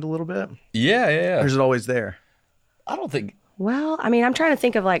behind a little bit? Yeah. Or is it always there? I don't think... Well, I mean, I'm trying to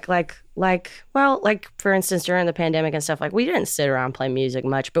think of like for instance, during the pandemic and stuff, like we didn't sit around and play music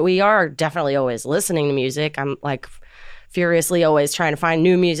much, but we are definitely always listening to music. I'm like furiously always trying to find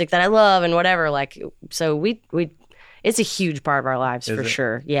new music that I love and whatever. Like, so we it's a huge part of our lives for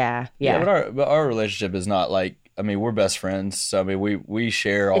sure. Yeah. but our relationship is not like, I mean, we're best friends. So I mean, we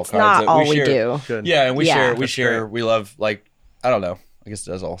share all It's kinds not of... all we share, do. Good. Yeah, and we Yeah. share, we love, like, I don't know. I guess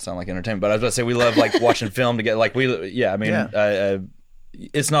it does all sound like entertainment, but I was about to say we love like watching film together. Like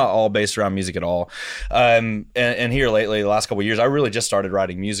it's not all based around music at all. And here lately, the last couple of years, I really just started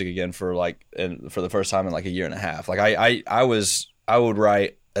writing music again for the first time in like a year and a half. Like I would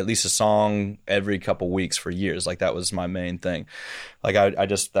write at least a song every couple weeks for years. Like that was my main thing. Like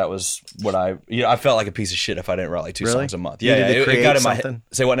that was what I felt like a piece of shit if I didn't write like two songs a month. Yeah, Needed to it create got in my something? head.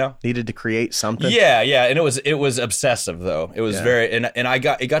 Say what now? Needed to create something? Yeah, and it was obsessive though. It was very and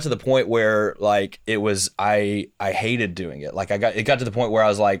it got to the point where like I hated doing it. Like it got to the point where I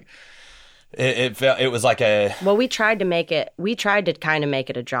was like it was like a... Well, we tried to kind of make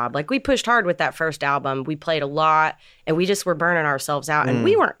it a job. Like we pushed hard with that first album. We played a lot and we just were burning ourselves out. And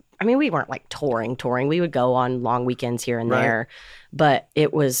we weren't like touring. We would go on long weekends here and there, but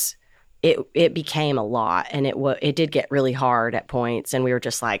it became a lot, and it did get really hard at points. And we were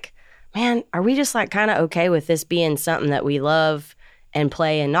just like, man, are we just like kind of okay with this being something that we love and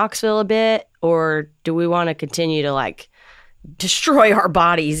play in Knoxville a bit? Or do we want to continue to like destroy our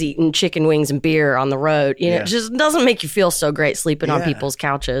bodies eating chicken wings and beer on the road. You know, Yeah. it just doesn't make you feel so great sleeping on Yeah. people's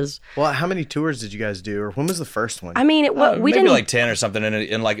couches. Well, how many tours did you guys do, or when was the first one? I mean, we maybe didn't like 10 or something,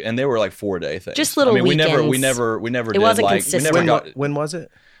 and they were like 4-day things. Just little I mean, we never weekends. did wasn't like consistent. we never got when was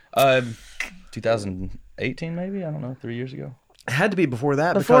it? 2018 maybe, I don't know, 3 years ago. It had to be before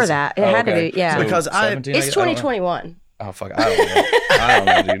that. before because, that. It had to be, yeah. So Because 17, It's I don't know. 2021. Oh fuck, I don't know. I don't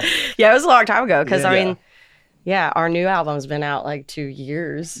know, dude. Yeah, it was a long time ago because, Yeah. I mean, yeah, our new album's been out like 2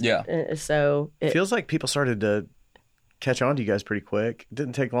 years. Yeah. So It feels like people started to catch on to you guys pretty quick. It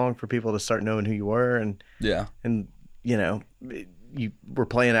didn't take long for people to start knowing who you were, and Yeah. you know, you were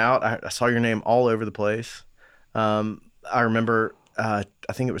playing out. I saw your name all over the place. I remember. I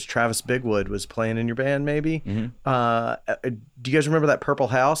think it was Travis Bigwood was playing in your band. Maybe. Mm-hmm. Do you guys remember that Purple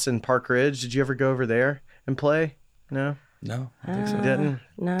House in Park Ridge? Did you ever go over there and play? No. No. You didn't?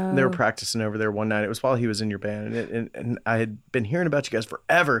 no. They were practicing over there one night. It was while he was in your band, and I had been hearing about you guys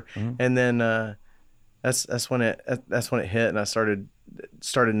forever. And then that's when it hit, and I started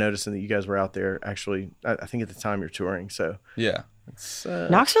noticing that you guys were out there. Actually, I think at the time you're touring. So Yeah.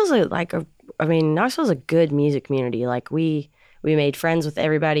 Knoxville's Knoxville's a good music community. Like we made friends with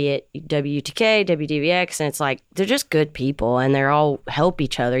everybody at WTK, WDVX, and it's like they're just good people and they're all help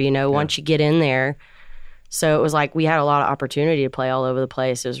each other, you know, once you get in there. So it was like we had a lot of opportunity to play all over the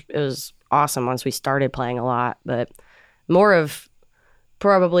place. It was awesome once we started playing a lot, but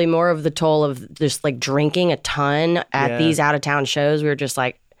probably more of the toll of just like drinking a ton at these out of town shows. We were just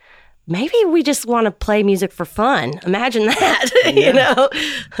like, maybe we just want to play music for fun. Imagine that, you know?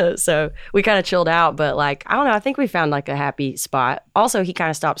 So we kind of chilled out, but like, I don't know. I think we found like a happy spot. Also, he kind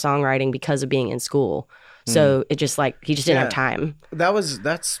of stopped songwriting because of being in school. So it just like, he just didn't have time.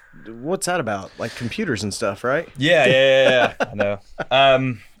 That's what's that about? Like computers and stuff, right? Yeah. I know.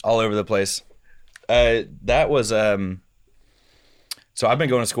 All over the place. That was, so I've been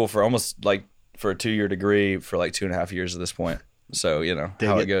going to school for almost like for a 2-year degree for like 2.5 years at this point. So, you know,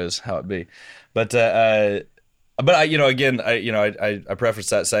 how it goes, how it be. But I, you know, again, I preface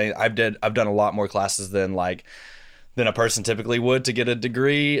that saying I've done a lot more classes than a person typically would to get a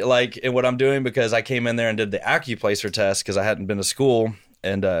degree like in what I'm doing, because I came in there and did the AccuPlacer test because I hadn't been to school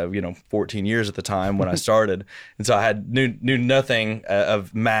and 14 years at the time when I started, and so I knew nothing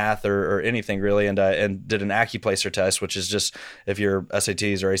of math or anything really, and did an AccuPlacer test, which is just if your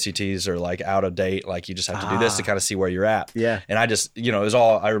SATs or ACTs are like out of date, like you just have to do this to kind of see where you're at. Yeah. And I just it was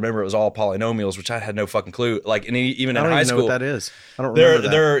all, I remember it was all polynomials, which I had no fucking clue. Like even in I don't high even school, know what that is. I don't remember that.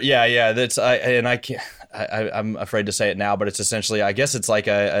 They're that's I can't. I'm afraid to say it now, but it's essentially, I guess it's like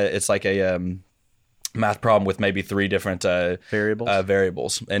a math problem with maybe 3 different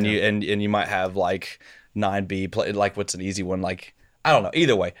variables, and you might have like 9b, like what's an easy one, like I don't know.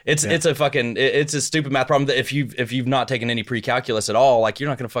 Either way, it's a stupid math problem that if you've not taken any pre-calculus at all, like you're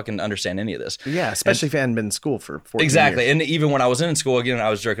not going to fucking understand any of this. Yeah, especially if you hadn't been in school for 14 exactly. years. And even when I was in school, again, I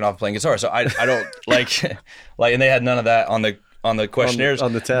was jerking off playing guitar, so I don't like and they had none of that on the questionnaires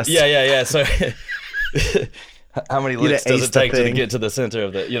on the test. Yeah. So. How many licks does it take to get to the center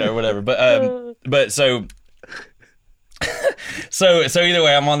of the, whatever. But so either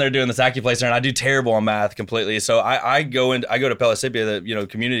way, I'm on there doing this AccuPlacer, and I do terrible on math completely. So I go to Pellissippi, the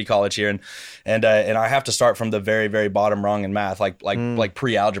community college here, and I have to start from the very, very bottom rung in math, like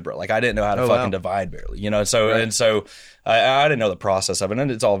pre-algebra. Like I didn't know how to fucking divide barely, So right. And so I didn't know the process of it, and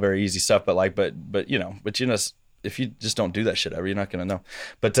it's all very easy stuff. But if you just don't do that shit ever, you're not going to know.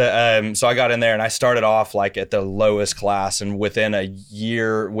 But so I got in there and I started off like at the lowest class, and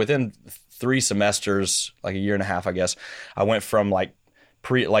within 3 semesters, like a year and a half, I guess, I went from like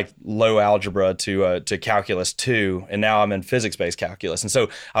low algebra to calculus 2, and now I'm in physics-based calculus. And so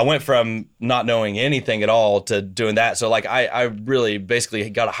I went from not knowing anything at all to doing that. So like I really basically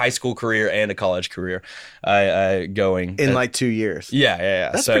got a high school career and a college career going in like 2 years.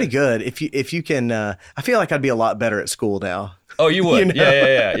 Yeah. That's pretty good. If you can, I feel like I'd be a lot better at school now. Oh, you would?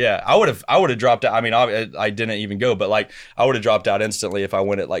 Yeah. I would have dropped out. I mean, I didn't even go, but like I would have dropped out instantly if I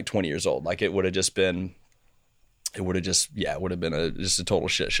went at like 20 years old. Like it would have been just a total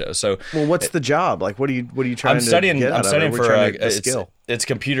shit show. So, well, what's the job? Like, what are you trying to get out of it? For a skill. It's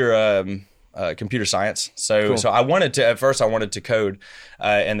computer science. So, cool. So I wanted to code,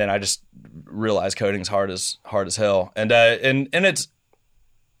 and then I just realized coding is hard as hell. And it's,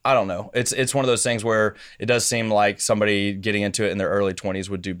 I don't know. It's one of those things where it does seem like somebody getting into it in their early 20s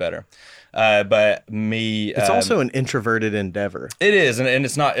would do better. But me, it's also an introverted endeavor. It is, and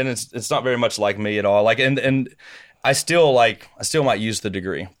it's not very much like me at all. Like, and I still might use the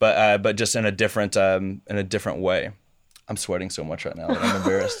degree, but just in a different way. I'm sweating so much right now that I'm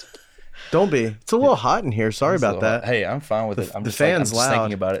embarrassed. Don't be. It's a little hot in here. Sorry about that. Hey, I'm fine with it. I'm the just fan's I'm just loud.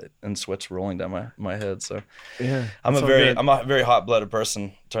 thinking about it, and sweat's rolling down my head. So Yeah, I'm it's a all very good. I'm a very hot blooded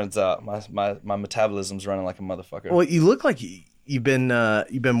person. Turns out my metabolism's running like a motherfucker. Well, you look like you've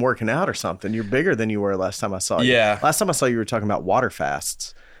been working out or something. You're bigger than you were last time I saw you. Yeah. Last time I saw you were talking about water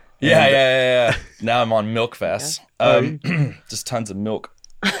fasts. Yeah. Now I'm on milk fast. Just tons of milk.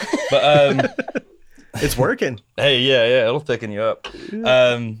 But It's working. hey, yeah, it'll thicken you up.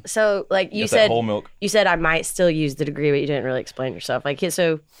 So, like you Get that said, whole milk. you said I might still use the degree, but you didn't really explain yourself. Like,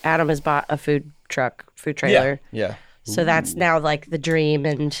 so Adam has bought a food trailer. Yeah. So that's now like the dream.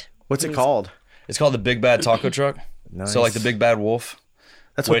 And What's it called? It's called the Big Bad Taco Truck. Nice. So like the Big Bad Wolf.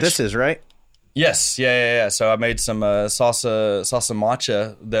 That's what Which- this is, right? Yes, yeah. So I made some salsa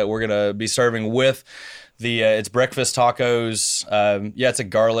matcha that we're gonna be serving with the. It's breakfast tacos. It's a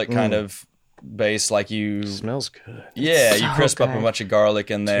garlic kind of base, like you. Smells good. Yeah, you so crisp up a good. bunch of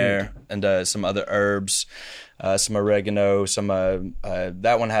garlic in there and some other herbs, some oregano. Some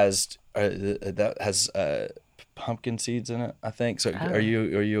that one has pumpkin seeds in it, I think. So are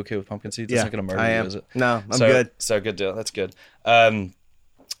you okay with pumpkin seeds? Yeah, It's not gonna murder I you, am. is it? No, I'm good. So good deal. That's good.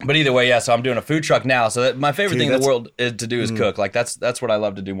 But either way, yeah. So I'm doing a food truck now. So my favorite thing in the world to do is cook. Like that's what I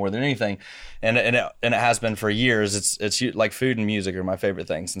love to do more than anything, and it has been for years. It's like food and music are my favorite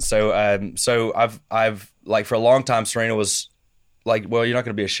things. And so I've like for a long time, Serena was like, well, you're not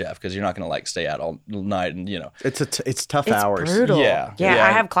going to be a chef because you're not going to like stay out all night and It's tough it's hours. brutal. Yeah.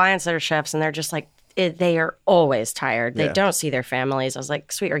 I have clients that are chefs, and they're just like, they are always tired. They Yeah. don't see their families. I was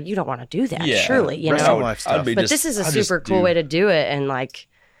like, sweet, or you don't want to do that, Yeah. surely, you Restaurant know. life stuff. But this is a super cool way to do it, and like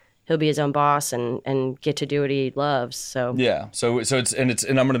he'll be his own boss and get to do what he loves. So Yeah. So I'm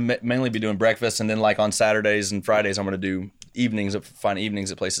going to mainly be doing breakfast, and then like on Saturdays and Fridays I'm going to do fun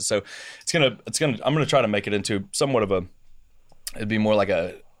evenings at places. So I'm going to try to make it into somewhat of it'd be more like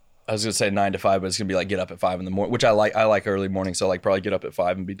I was going to say 9 to 5, but it's going to be like get up at 5 in the morning, which I like early morning. So like probably get up at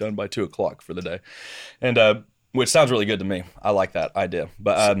 5 and be done by 2:00 for the day. And, which sounds really good to me. I like that idea.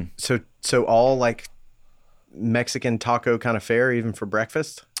 But, So all like Mexican taco kind of fare, even for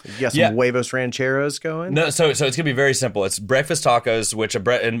breakfast. You got some Yeah. huevos rancheros going. No, so it's gonna be very simple. It's breakfast tacos, which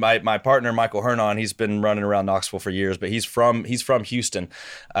and my partner Michael Hernon, he's been running around Knoxville for years, but he's from Houston,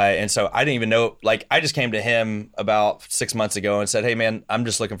 and so I didn't even know. Like, I just came to him about 6 months ago and said, "Hey, man, I'm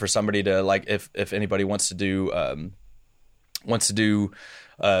just looking for somebody to like if anybody wants to do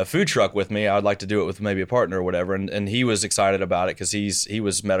food truck with me, I'd like to do it with maybe a partner or whatever." And he was excited about it because he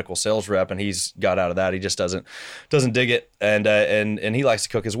was medical sales rep and he's got out of that. He just doesn't dig it, and he likes to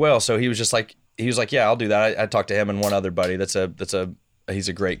cook as well. So he was like, yeah, I'll do that. I talked to him and one other buddy. He's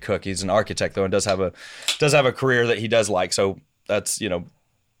a great cook. He's an architect though, and does have a career that he does like. So that's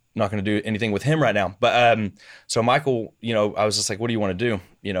not going to do anything with him right now. But so Michael, I was just like, what do you want to do?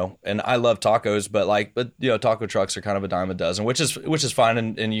 And I love tacos, but taco trucks are kind of a dime a dozen, which is fine.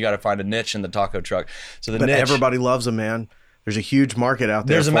 And you got to find a niche in the taco truck. So But everybody loves them, man. There's a huge market out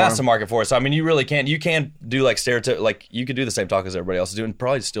there. there's a for massive 'em. market for it. So I mean, you can do like like you could do the same tacos everybody else is doing,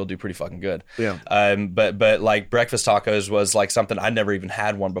 probably still do pretty fucking good. Yeah. But like breakfast tacos was like something I'd never even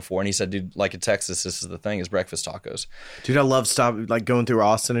had one before. And he said, dude, like in Texas, this is the thing, is breakfast tacos. Dude, I love going through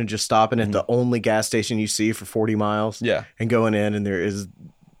Austin and just stopping at the only gas station you see for 40 miles. Yeah. And going in, and there is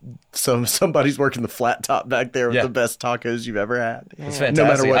somebody's working the flat top back there with Yeah. the best tacos you've ever had. It's fantastic. No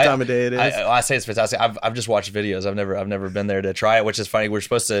matter what time of day it is. I say it's fantastic. I've just watched videos. I've never been there to try it, which is funny. We're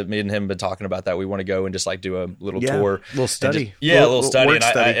supposed to, me and him have been talking about that. We want to go and just like do a little tour, little study. a little study. work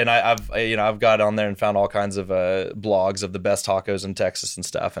And study. I've got on there and found all kinds of blogs of the best tacos in Texas and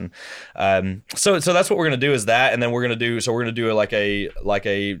stuff. And so that's what we're gonna do is that, and then we're gonna do like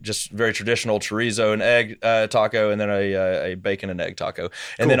a just very traditional chorizo and egg taco, and then a bacon and egg taco,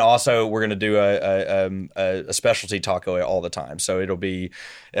 and then also we're gonna do a specialty taco all the time. So it'll be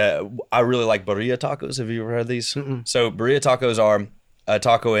I really like birria tacos. Have you ever heard these? So birria tacos are a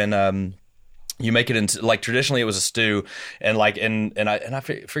taco in you make it into, like, traditionally it was a stew, and like and I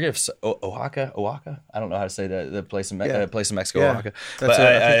forget if it's Oaxaca. I don't know how to say the place in Mexico, Yeah. Oaxaca. That's But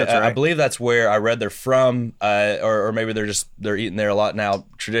it. I think that's I right. believe that's where I read they're from, or maybe they're eating there a lot now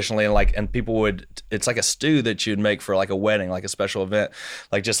traditionally, and people would, it's like a stew that you'd make for like a wedding, like a special event,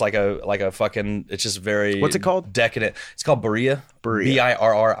 like just like a fucking, it's just very, What's it called? Decadent. It's called birria. Birria.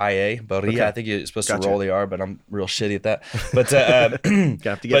 B-I-R-R-I-A. Birria. Okay. I think you're supposed Gotcha. to roll the R, but I'm real shitty at that. But Gonna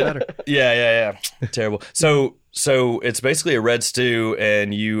have to get better. yeah. Terrible. So So it's basically a red stew,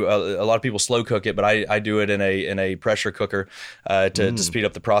 and you a lot of people slow cook it, but I do it in a pressure cooker to speed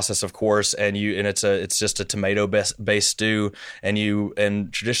up the process, of course. And it's just a tomato based stew,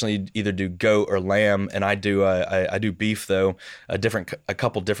 and traditionally you either do goat or lamb, and I do beef though, a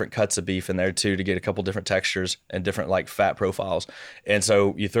couple different cuts of beef in there too to get a couple different textures and different like fat profiles. And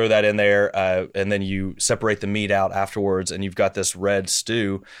so you throw that in there, and then you separate the meat out afterwards, and you've got this red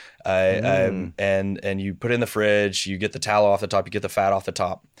stew. And you put it in the fridge, you get the tallow off the top, you get the fat off the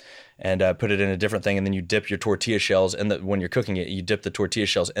top, and put it in a different thing, and then you dip your tortilla shells when you're cooking it, you dip the tortilla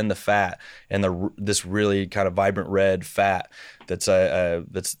shells in the fat, and this really kind of vibrant red fat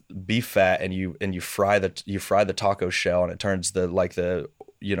that's beef fat, and you fry the taco shell, and it turns the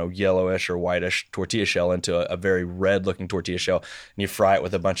yellowish or whitish tortilla shell into a very red looking tortilla shell, and you fry it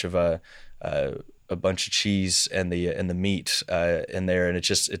with a bunch of cheese and the meat in there, and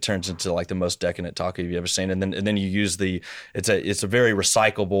it turns into like the most decadent taco you've ever seen. And then you use it's a very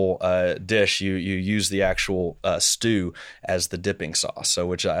recyclable dish. You use the actual stew as the dipping sauce, so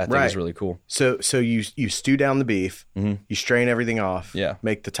which I think is really cool. So you stew down the beef, you strain everything off,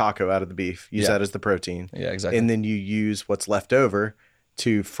 make the taco out of the beef, use that as the protein, exactly, and then you use what's left over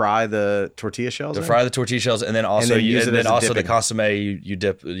to fry the tortilla shells. Fry the tortilla shells, and then also the consommé. You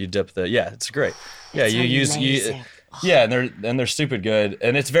dip the. Yeah, it's great. Yeah, and they're stupid good,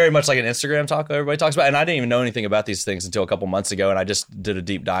 and it's very much like an Instagram taco everybody talks about. And I didn't even know anything about these things until a couple months ago, and I just did a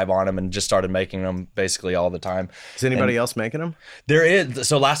deep dive on them and just started making them basically all the time. Is anybody else making them? There is.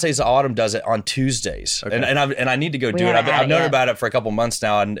 So Last Days of Autumn does it on Tuesdays, and I need to go do it. I've known about it for a couple months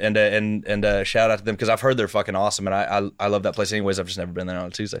now, and shout out to them because I've heard they're fucking awesome, and I love that place. Anyways, I've just never been there on a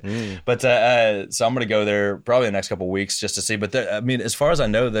Tuesday, but so I'm gonna go there probably the next couple of weeks just to see. But I mean, as far as I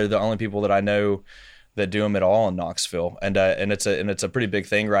know, they're the only people that I know that do them at all in Knoxville, and it's a pretty big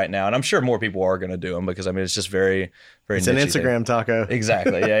thing right now, and I'm sure more people are going to do them because I mean it's just very very. It's an Instagram taco,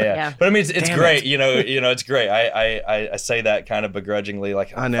 exactly. Yeah. But I mean it's great. You know it's great. I say that kind of begrudgingly,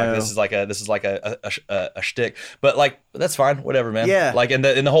 like I know this is like a shtick, but like that's fine, whatever, man. Yeah. Like and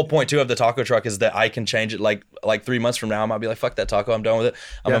the whole point too of the taco truck is that I can change it. Like 3 months from now, I might be like fuck that taco, I'm done with it.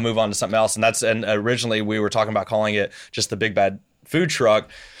 I'm gonna move on to something else, and originally we were talking about calling it just the Big Bad Food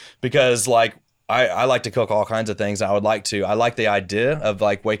Truck because like. I like to cook all kinds of things. I like the idea of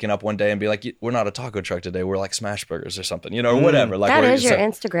like waking up one day and be like, we're not a taco truck today. We're like Smash Burgers or something, or whatever. Like that is your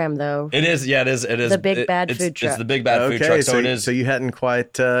Instagram though. It is. Yeah, it is. It is the Big Bad Food Truck. It's the Big Bad Food Truck. So it is. So you hadn't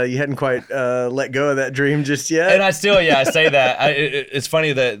quite let go of that dream just yet. And I still, I say that. It's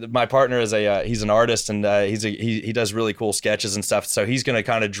funny that my partner is he's an artist and he does really cool sketches and stuff. So he's gonna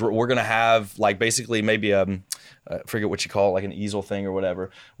kind of we're gonna have like basically maybe I forget what you call it, like an easel thing or whatever,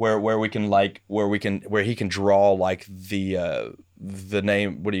 where he can draw like the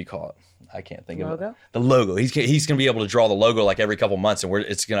name. What do you call it? I can't think of it. The logo. He's gonna be able to draw the logo like every couple months, and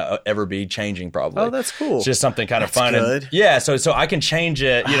it's gonna ever be changing probably. Oh, that's cool. It's just something kind of fun. Good. And, so I can change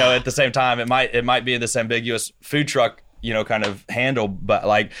it. At the same time, it might be this ambiguous food truck. Kind of handle, but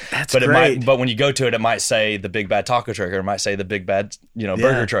like, that's but great. it might, but when you go to it, it might say the Big Bad Taco Truck, or it might say the Big Bad,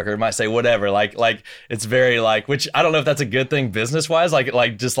 Burger Truck, or it might say whatever. Like it's very like, which I don't know if that's a good thing business wise,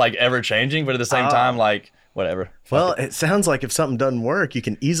 like just like ever changing, but at the same time, like whatever. Well, it sounds like if something doesn't work, you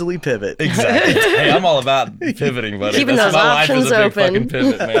can easily pivot. Exactly. Hey, I'm all about pivoting, buddy. Keeping those options open. Fucking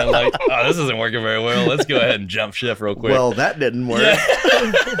pivot, man. Like, this isn't working very well. Let's go ahead and jump ship real quick. Well, that didn't work.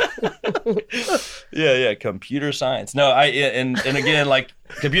 Yeah. Computer science. No, and again, like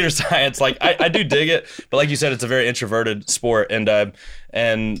computer science, like I do dig it, but like you said, it's a very introverted sport,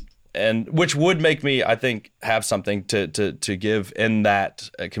 and which would make me, I think, have something to give in that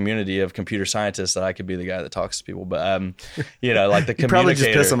community of computer scientists that I could be the guy that talks to people. But like the communicator. Probably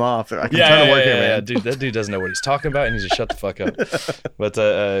just piss him off. I can try to work here, man. Yeah, dude, that dude doesn't know what he's talking about. He needs to shut the fuck up. But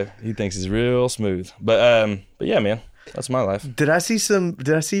he thinks he's real smooth. But yeah, man. That's my life. Did I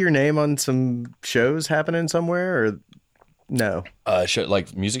see your name on some shows happening somewhere or no?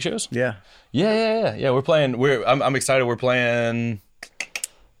 Like music shows? Yeah. Yeah. We're playing. I'm excited. We're playing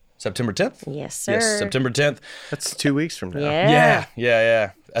September 10th. Yes, sir. Yes, September 10th. That's 2 weeks from now.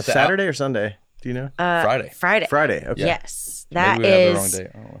 Yeah. At the Saturday or Sunday? Do you know? Friday. Friday. Okay. Yes, that Maybe we have is the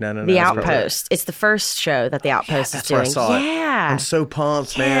wrong day. No. the Outpost. It's the first show that the Outpost is doing. That's where I saw it. Yeah. I'm so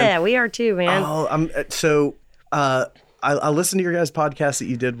pumped, man. Yeah, we are too, man. Oh, I listened to your guys' podcast that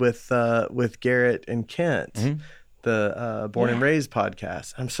you did with Garrett and Kent, the Born and Raised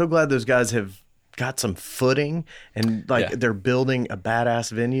podcast. I'm so glad those guys have got some footing and they're building a badass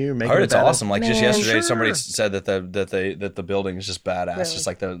venue. I heard it's awesome. Like just yesterday, somebody said that the building is just badass, just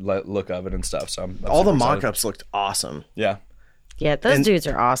like the look of it and stuff. So all the mock-ups looked awesome. Yeah. Yeah, those dudes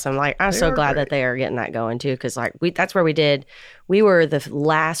are awesome. Like, I'm so glad that they are getting that going too, because like that's where we were the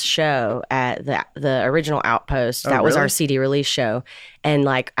last show at the original Outpost. That was our CD release show, and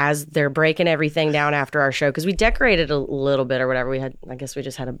like as they're breaking everything down after our show, because we decorated a little bit or whatever. I guess we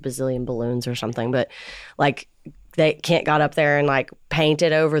just had a bazillion balloons or something, but like Kent got up there and like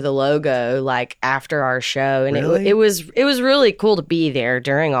painted over the logo like after our show, and it was really cool to be there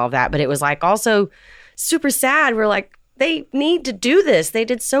during all of that. But it was like also super sad. We're like, they need to do this. They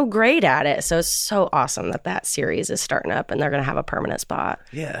did so great at it. So it's so awesome that series is starting up and they're going to have a permanent spot.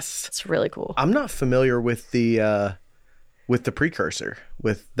 Yes. It's really cool. I'm not familiar with the precursor,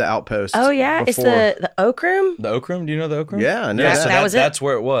 with the Outpost. Oh, yeah? It's the Oak Room? The Oak Room? Do you know the Oak Room? Yeah, no. Yeah, so that was it. That's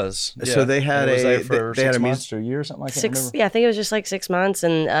where it was. Yeah. So they had they had a months or a year or something like that. Yeah, I think it was just like 6 months.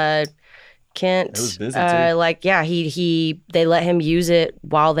 And Kent, it was busy too. They let him use it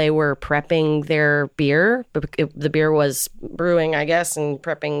while they were prepping their beer. The beer was brewing, I guess, and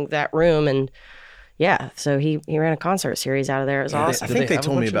prepping that room. And yeah, so he ran a concert series out of there. It was awesome. I think they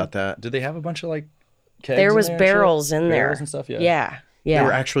told me about that. Did they have a bunch of like kegs there was in barrels in there. Barrels and stuff, Yeah. They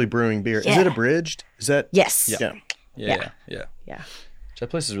were actually brewing beer. Yeah. Is it abridged? Is that? Yes. Yeah. That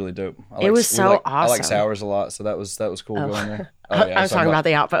place is really dope. It was so awesome. I like sours a lot, so that was cool going there. Oh, yeah, I was talking about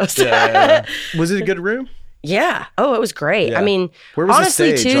the Outpost. Yeah. Was it a good room? Yeah. Oh, it was great. Yeah. I mean, Where was the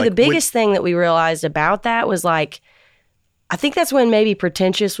honestly, stage? too, Like, the biggest thing that we realized about that was like, I think that's when maybe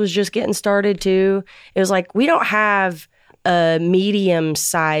Pretentious was just getting started too. It was like, we don't have a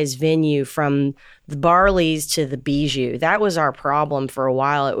medium-sized venue from the Barley's to the Bijou. That was our problem for a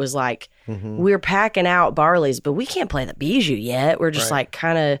while. It was like, we're packing out Barley's, but we can't play the Bijou yet. We're just like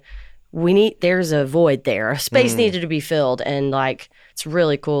kind of, there's a void there. A space needed to be filled. And like, it's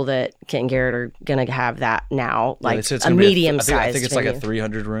really cool that Kent and Garrett are going to have that now, like it's a medium-sized I think it's venue. like a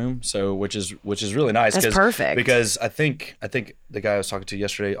 300 room, so which is really nice. That's perfect. Because I think the guy I was talking to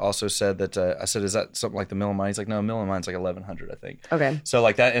yesterday also said that I said, is that something like the Mill and Mine? He's like, no, Mill and Mine's like 1,100, I think. Okay. So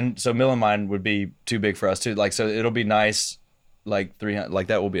like that, and so Mill and Mine would be too big for us too. Like, so it'll be nice, like 300, like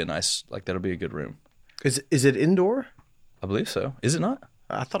that will be a nice, like that'll be a good room. Is it indoor? I believe so. Is it not?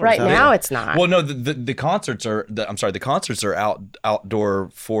 I thought it Right was now, outdoor. it's not. Well, no, the concerts are. The concerts are outdoor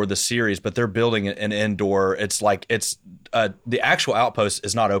for the series, but they're building an indoor. It's like the actual Outpost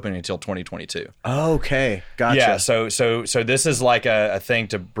is not opening until 2022. Okay, gotcha. Yeah, so this is like a thing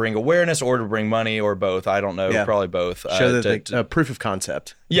to bring awareness or to bring money or both. I don't know, probably both. Show that proof of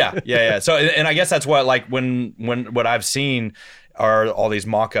concept. Yeah. So, and I guess that's what like when what I've seen are all these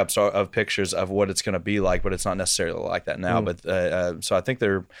mock-ups of pictures of what it's going to be like, but it's not necessarily like that now. But so I think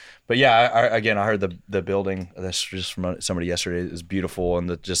they're, but yeah, I heard the building, that's just from somebody yesterday, is beautiful,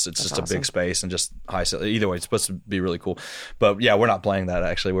 and it's just awesome. A big space and just high. Either way, it's supposed to be really cool. But yeah, we're not playing that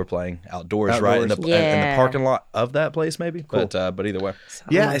actually. We're playing outdoors. Right in the parking lot of that place, maybe. Cool. But either way,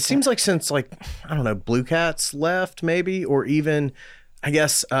 it seems like since like I don't know, Blue Cats left maybe, or even. I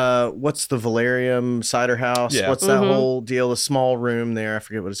guess, what's the Valerium Cider House? Yeah. What's that whole deal? The small room there. I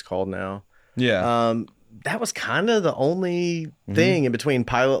forget what it's called now. Yeah. That was kind of the only thing in between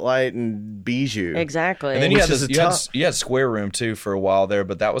Pilot Light and Bijou. Exactly. And then you had Square Room too for a while there,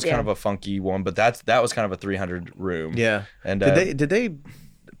 but that was kind of a funky one. But that was kind of a 300 room. Yeah. And did they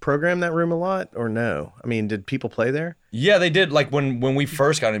program that room a lot or no? I mean, did people play there? Yeah, they did. Like when we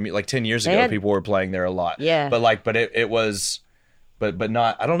first got to meet, like 10 years ago, people were playing there a lot. Yeah. But it was. But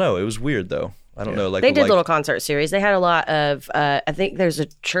not. I don't know. It was weird though. I don't know. Like they did little concert series. They had a lot of. I think there's a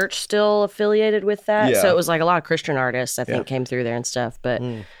church still affiliated with that. Yeah. So it was like a lot of Christian artists. I think came through there and stuff. But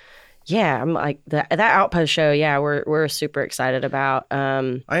yeah, I'm like that Outpost show. Yeah, we're super excited about.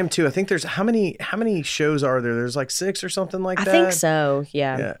 I am too. I think there's how many shows are there? There's like 6 or something like that. I think so.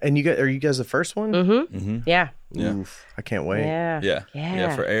 Yeah. Yeah. And are you guys the first one? Yeah. Oof, I can't wait.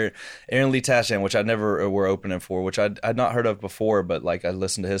 Yeah. For Aaron Lee Tashan, which I never were opening for, which I'd not heard of before, but like I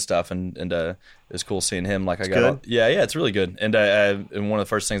listened to his stuff and it was cool seeing him. Like it's really good. And one of the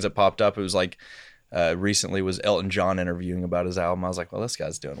first things that popped up, it was like recently was Elton John interviewing about his album. I was like, well, this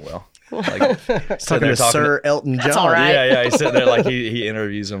guy's doing well. Like talking to Sir Elton John. That's all right. Yeah. He's sitting there like he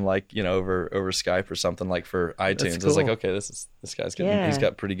interviews him like over Skype or something like for iTunes. Cool. I was like, okay, this guy's getting he's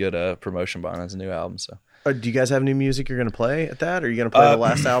got pretty good promotion behind his new album. So. Do you guys have new music you're going to play at that? Or are you going to play the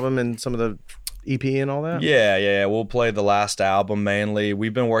last album and some of the EP and all that? Yeah. We'll play the last album mainly.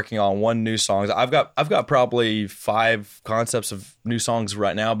 We've been working on one new song. I've got probably 5 concepts of new songs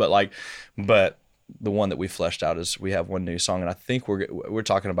right now, but the one that we fleshed out is we have one new song, and I think we're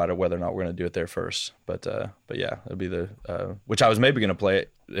talking about it whether or not we're going to do it there first. But yeah, it'll be the which I was maybe going to play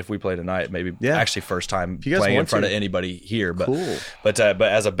it if we play tonight. Maybe actually first time playing in front of anybody here. But cool. But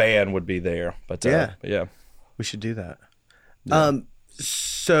as a band would be there. But yeah, we should do that.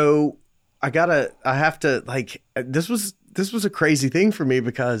 So I have to like, this was a crazy thing for me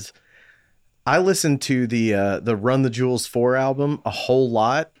because I listened to the Run the Jewels 4 album a whole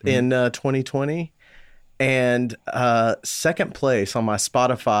lot in 2020, and second place on my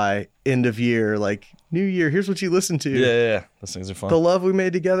Spotify end of year, like New Year, here's what you listen to. Yeah. Those things are fun. The Love We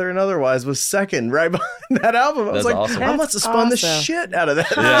Made Together and Otherwise was second right behind that album. I was That's like, awesome. I must have spun the Awesome. shit out of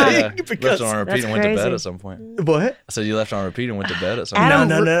that Yeah. thing because Left on repeat and went to bed at some point. what? I said you left on repeat and went to bed at some Adam-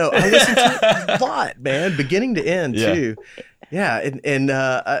 point. No. I listened to it a lot, man, beginning to end Yeah. too. Yeah,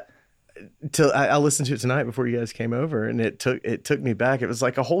 I listened to it tonight before you guys came over, and it took me back. It was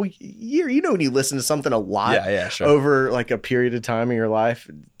like a whole year. You know, when you listen to something a lot, Yeah, sure. over like a period of time in your life,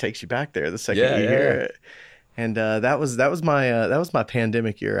 it takes you back there the second you hear it. And that was my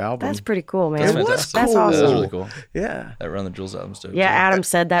pandemic year album. That's pretty cool, man. That's was fantastic. That's cool. awesome. That was really cool. Yeah. That Run the Jewels album's dope. Yeah, too. Adam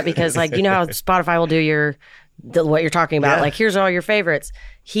said that because, like, you know how Spotify will do what you're talking about. Yeah. Like, here's all your favorites.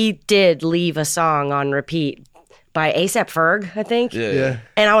 He did leave a song on repeat by A$AP Ferg, I think. Yeah.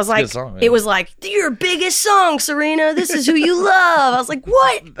 And I was like, good song, man. it was like, your biggest song, Serena. This is who you love. I was like,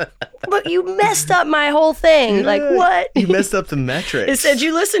 what? But you messed up my whole thing. Like, what? You messed up the metrics. It said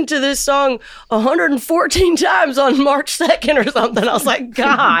you listened to this song 114 times on March 2nd or something. I was like,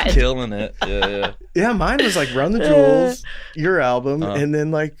 God. Killing it. Yeah. Yeah, mine was like Run the Jewels, your album, and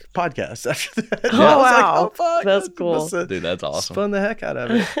then like podcasts after that. Oh, I was like, wow. fuck, That's I cool. must have Dude, that's awesome. Spun the heck out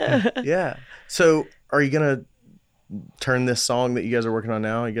of it. Yeah. So are you going to turn this song that you guys are working on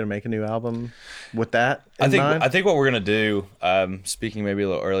now? Are you going to make a new album with that in mind? I think what we're gonna do, speaking maybe a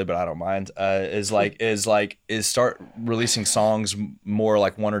little early, but I don't mind, is start releasing songs more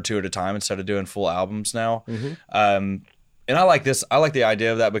like one or two at a time instead of doing full albums now. And I like this. I like the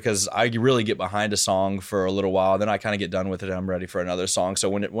idea of that because I really get behind a song for a little while, then I kind of get done with it and I'm ready for another song. So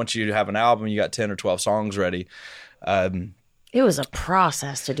once you have an album, you got 10 or 12 songs ready. It was a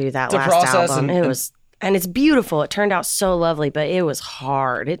process to do that It's a last process album. and- It was, and it's beautiful. It turned out so lovely, but it was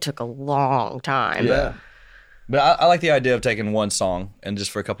hard. It took a long time. Yeah. But I like the idea of taking one song and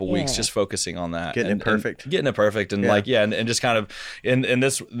just for a couple weeks, Yeah. just focusing on that, Getting it perfect. getting it perfect, and and just kind of in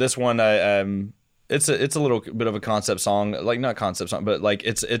this one, it's a little bit of a concept song, like not concept song, but like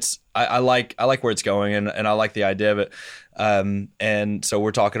I like where it's going, and I like the idea of it, and so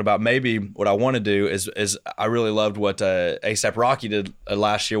we're talking about maybe what I want to do is I really loved what A$AP Rocky did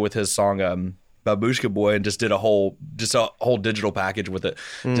last year with his song. Babushka Boy, and just did a whole digital package with it.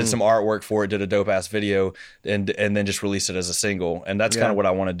 Did some artwork for it, did a dope ass video, and then just released it as a single. And that's kind of what I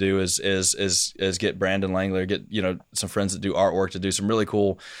want to do is get Brandon Langler, get some friends that do artwork to do some really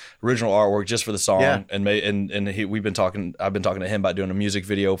cool original artwork just for the song. Yeah. And I've been talking to him about doing a music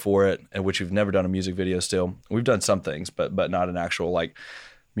video for it, and which we've never done a music video still. We've done some things, but not an actual like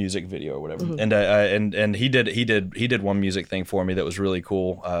music video or whatever. And he did one music thing for me that was really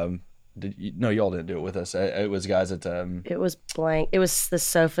cool. Y'all didn't do it with us. It was guys at It was blank. It was the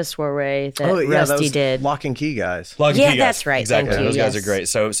Sofa Soiree that that Rusty was did. Lock and Key guys. Plug and Yeah, Key guys. that's right. Exactly. Thank you. Those guys Yes. are great.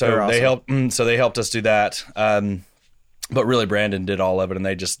 So They're they awesome. helped us do that. But really, Brandon did all of it, and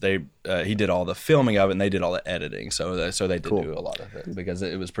he did all the filming of it, and they did all the editing. So they did do a lot of it because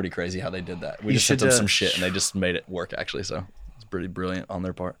it was pretty crazy how they did that. We just sent them some shit, and they just made it work actually. So it's pretty brilliant on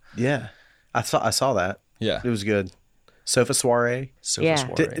their part. Yeah. I saw that. Yeah. It was good. Sofa Soiree. So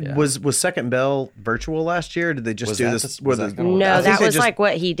Yeah. Was Second Bell virtual last year? Or did they just Was do that this? the- was that going No, I think that they was just- like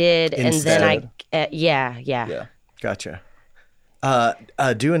what he did, and then yeah. Yeah. Gotcha.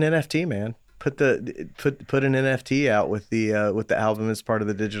 Do an NFT, man. Put an NFT out with the album as part of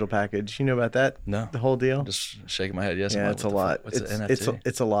the digital package. You know about that? No. The whole deal. Just shaking my head. Yes. Yeah, I'm like, it's a what the lot. fuck? What's It's an it's NFT?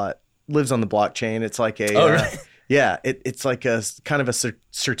 it's a lot. Lives on the blockchain. It's like a Oh, really? yeah. It's like a kind of a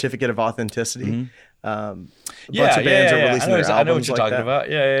certificate of authenticity. A bunch Yeah, of bands are yeah. releasing their albums I know what you're like talking that. about.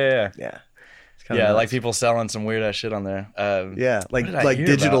 Yeah. Yeah. It's kinda Yeah, nuts. like people selling some weird ass shit on there. Yeah, what did I like hear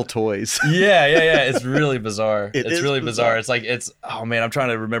digital about? toys. Yeah. It's really bizarre. It It's is really bizarre. bizarre. Oh man, I'm trying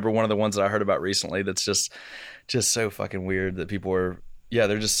to remember one of the ones that I heard about recently that's just so fucking weird that people are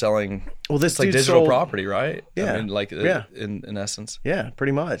they're just selling Well, this it's like dude digital sold- property, right? Yeah. I mean, like Yeah. in essence. Yeah,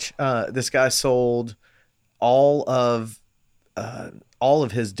 pretty much. This guy sold all of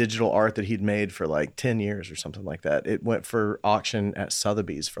his digital art that he'd made for like 10 years or something like that. It went for auction at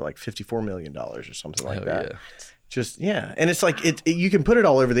Sotheby's for like $54 million or something like Hell that. yeah. Just and it's like you can put it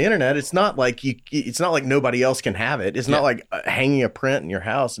all over the internet. It's not like nobody else can have it. It's not like hanging a print in your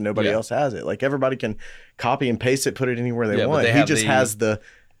house and nobody Yeah. else has it. Like everybody can copy and paste it, put it anywhere they Yeah, but want. they He have just the- has the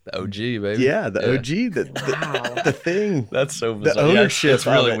The OG, baby. OG, the thing. That's so The bizarre. ownership. It's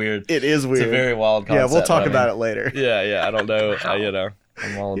really of it. weird. It is weird. It's a very wild concept. Yeah, we'll talk but I about mean, it later. Yeah. I don't know.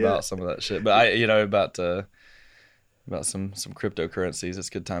 I'm all about some of that shit. But about some cryptocurrencies. It's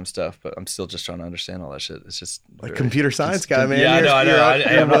good time stuff, but I'm still just trying to understand all that shit. It's just like computer science guy, man. Yeah, I know.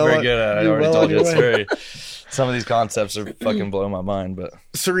 I'm not very good at it. I already told you. It's very. Some of these concepts are fucking blowing my mind. But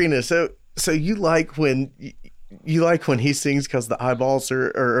Serena, so you like when he sings because the eyeballs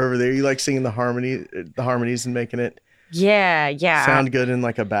are over there. You like singing the harmonies and making it. Yeah. Sound good in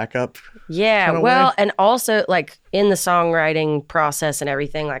like a backup. Yeah. Well, and also like in the songwriting process and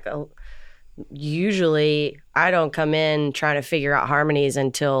everything, like usually I don't come in trying to figure out harmonies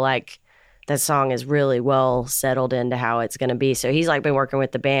until like that song is really well settled into how it's going to be. So he's like been working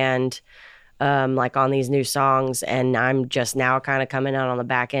with the band like on these new songs, and I'm just now kind of coming out on the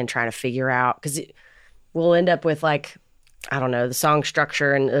back end trying to figure out, because we'll end up with like, I don't know, the song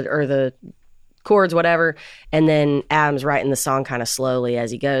structure or the chords, whatever, and then Adam's writing the song kind of slowly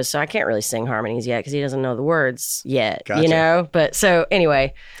as he goes. So I can't really sing harmonies yet because he doesn't know the words yet, Gotcha. you know? But so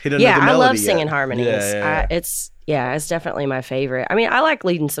anyway, I love singing harmonies. Yeah. It's definitely my favorite. I mean, I like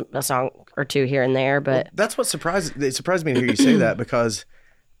leading a song or two here and there, but that's what surprised me to hear you say that, because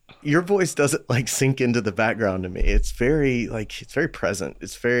your voice doesn't like sink into the background to me. It's very present.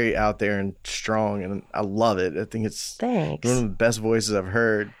 It's very out there and strong, and I love it. I think it's Thanks. one of the best voices I've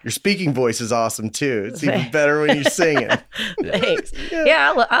heard. Your speaking voice is awesome too. It's even better when you're singing. Thanks.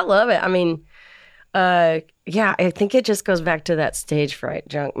 Yeah, I love it. I mean, I think it just goes back to that stage fright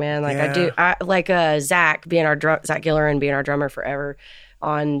junk, man. Like I like Zach Gillerin being our drummer forever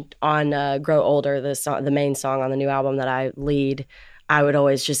on Grow Older, the main song on the new album that I lead. I would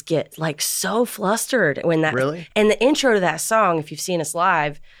always just get like so flustered when that really. And the intro to that song, if you've seen us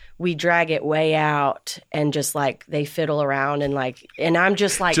live, we drag it way out and just like they fiddle around and I'm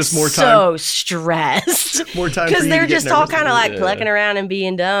just like just more so stressed. More time because they're just all kind of like plucking around and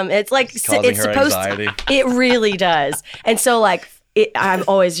being dumb. It's like it's supposed anxiety. to. It really does. And so like I'm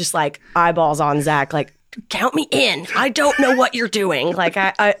always just like eyeballs on Zach, like, count me in. I don't know what you're doing. Like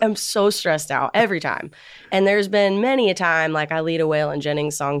I am so stressed out every time. And there's been many a time, like I lead a Waylon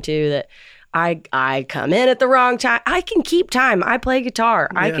Jennings song too, that I come in at the wrong time. I can keep time. I play guitar.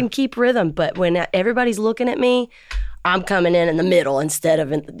 Yeah. I can keep rhythm. But when everybody's looking at me, I'm coming in the middle instead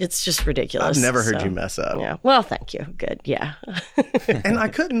of it's just ridiculous. I've never heard you mess up. Yeah. Well, thank you. Good. Yeah. And I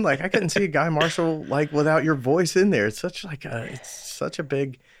couldn't see a Guy Marshall like without your voice in there. It's such a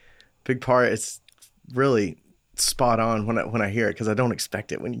big part. It's really spot on when I hear it, because I don't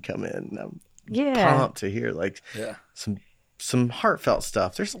expect it when you come in. I'm pumped to hear like some heartfelt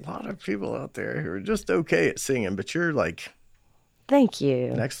stuff. There's a lot of people out there who are just okay at singing, but you're like, thank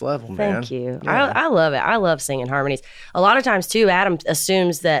you, next level, man. Thank you. Yeah. I love it. I love singing harmonies. A lot of times too, Adam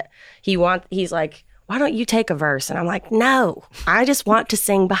assumes that he's like, why don't you take a verse? And I'm like, no, I just want to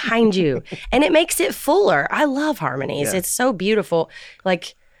sing behind you. And it makes it fuller. I love harmonies. Yeah. It's so beautiful.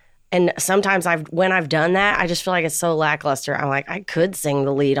 Like, and sometimes when I've done that, I just feel like it's so lackluster. I'm like, I could sing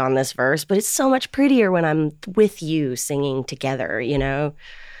the lead on this verse, but it's so much prettier when I'm with you singing together, you know?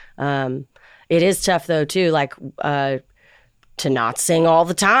 It is tough though too, like to not sing all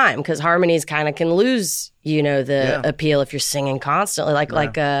the time, because harmonies kind of can lose, you know, the appeal if you're singing constantly.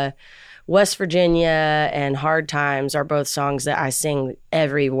 Like West Virginia and Hard Times are both songs that I sing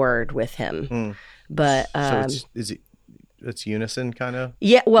every word with him. But so it's unison kind of?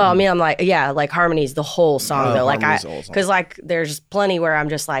 Yeah, well, I mean, I'm like, like harmonies, the whole song though. Like because like there's plenty where I'm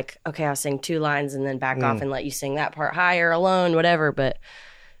just like, okay, I'll sing 2 lines and then back off and let you sing that part higher alone, whatever. But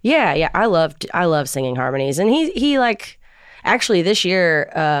yeah, I love singing harmonies. And he like, actually this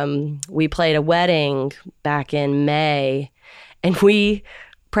year we played a wedding back in May, and we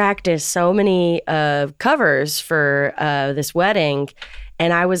practiced so many covers for this wedding,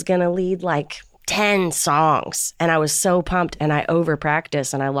 and I was gonna lead like 10 songs, and I was so pumped, and I over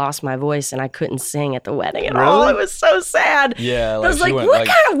practiced, and I lost my voice, and I couldn't sing at the wedding at all. It was so sad. Yeah, I was like, what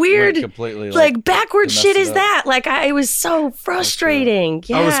kind of weird, like backward shit is that? Like, it was so frustrating.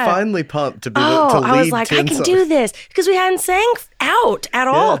 Yeah, I was finally pumped to be to lead. I was like, I can do this, because we hadn't sang out at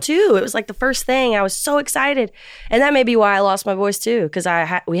all too. It was like the first thing. I was so excited, and that may be why I lost my voice too, because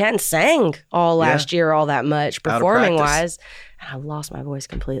we hadn't sang all last year all that much performing wise. I lost my voice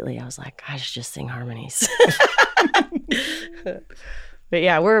completely. I was like, I should just sing harmonies. But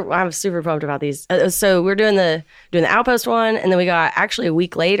yeah, I'm super pumped about these. So we're doing the Outpost one, and then we got actually a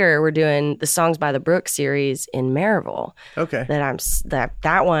week later we're doing the Songs by the Brook series in Maryville. Okay.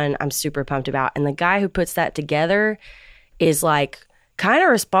 That one I'm super pumped about, and the guy who puts that together is like kind of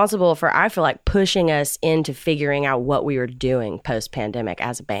responsible for, I feel like, pushing us into figuring out what we were doing post pandemic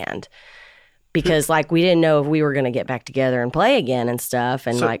as a band. Because like we didn't know if we were going to get back together and play again and stuff.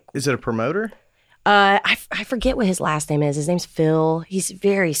 And so, is it a promoter? I forget what his last name is. His name's Phil. He's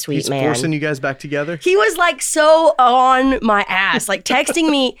very sweet, He's man. forcing you guys back together? He was like so on my ass, like texting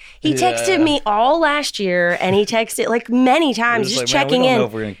me. He texted me all last year, and he texted like many times, just checking we don't in. know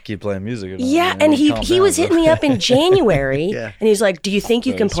if we're gonna keep playing music or not. Yeah, Man, and calm he down, was hitting me up in January, Yeah. and he's like, "Do you think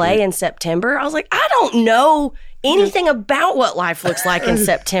you can play sweet. in September?" I was like, "I don't know anything about what life looks like in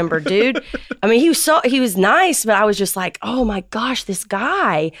September, dude." I mean, he was nice, but I was just like, "Oh my gosh, this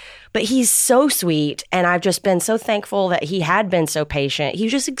guy!" But he's so sweet, and I've just been so thankful that he had been so patient. He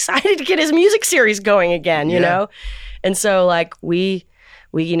was just excited to get his music series going again, you know. And so like we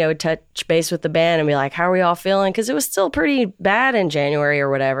touch base with the band and be like, how are we all feeling? Because it was still pretty bad in January or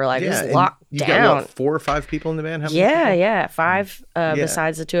whatever. Like it was and locked you down. got what, 4 or 5 people in the band? How many people? Yeah, 5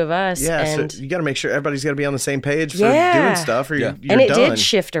 besides the 2 of us. Yeah, and, so you got to make sure everybody's got to be on the same page for doing stuff, or you're and it done. did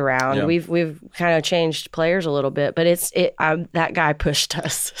shift around. Yeah. We've kind of changed players a little bit, but that guy pushed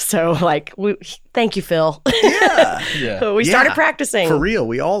us. So like, thank you, Phil. Yeah, we started practicing for real.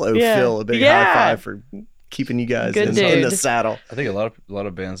 We all owe Phil a big high five for keeping you guys in the saddle. I think a lot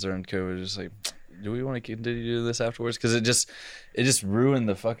of bands during COVID were just like, do we want to continue to do this afterwards? Because it just ruined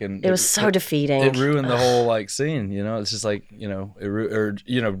the fucking. It was so defeating. It ruined the whole like scene. You know, it's just like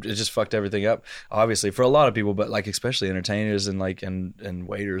it just fucked everything up. Obviously for a lot of people, but like especially entertainers and like and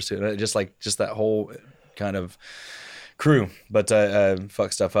waiters too. Just that whole kind of crew, but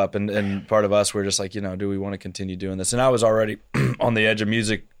fuck stuff up, and part of us were just like, do we want to continue doing this? And I was already on the edge of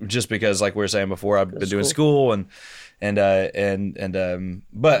music just because, like we were saying before, I've been doing school and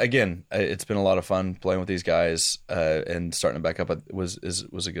but again, it's been a lot of fun playing with these guys, and starting it back up was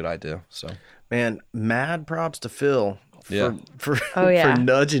a good idea. So man, mad props to Phil for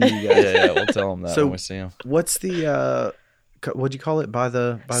nudging you guys. yeah, we'll tell him that when we see him. What's the what'd you call it? By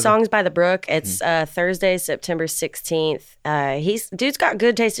the Songs by the Brook. It's Thursday, September 16th. Dude's got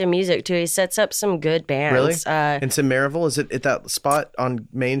good taste in music too. He sets up some good bands. Really? And in Maryville, is it at that spot on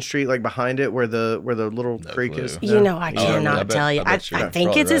Main Street, like behind it, where the little creek clue. is? I cannot tell you. I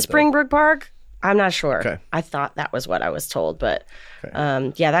think it's at Springbrook Park. I'm not sure. Okay. I thought that was what I was told, but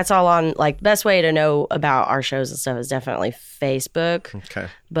that's all on. Like, best way to know about our shows and stuff is definitely Facebook. Okay.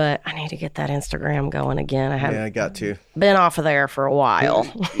 But I need to get that Instagram going again. I got to. Been off of there for a while.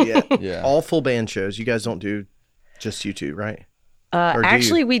 Yeah. All full band shows. You guys don't do just you two, right?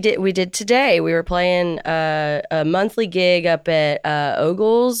 Actually, we did today. We were playing a monthly gig up at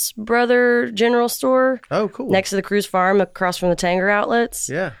Ogle's Brother General Store. Oh, cool. Next to the Cruise Farm, across from the Tanger Outlets.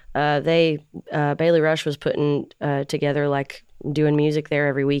 Yeah. Bailey Rush was putting together, like, doing music there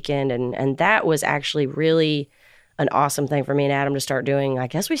every weekend, and that was actually really an awesome thing for me and Adam to start doing. I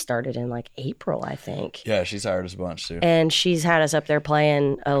guess we started in like April, I think. Yeah, she's hired us a bunch too. And she's had us up there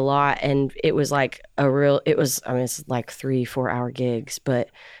playing a lot, and it was like it's like 3-4 hour gigs, but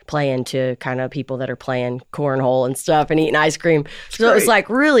playing to kind of people that are playing cornhole and stuff and eating ice cream. So it was like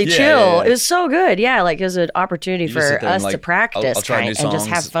really chill. Yeah. It was so good. Yeah, like it was an opportunity for us to practice I'll try new songs, and just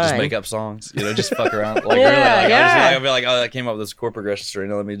have fun. Just make up songs, just fuck around. Like I'll be like, oh, I came up with this chord progression story.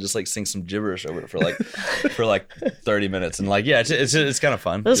 Now let me just like sing some gibberish over it for like 30 minutes, and like it's kind of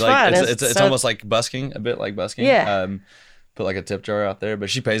fun. It was like, fun. It's almost like busking, a bit like busking. Yeah. Put like a tip jar out there, but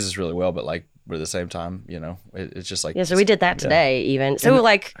she pays us really well. But like, at the same time, it's just like so we did that today even. So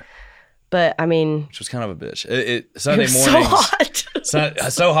like, but I mean, which was kind of a bitch. Sunday mornings, so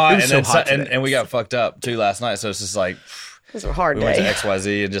hot, so hot, and we got fucked up too last night. So it's just like. It was a hard day. We went to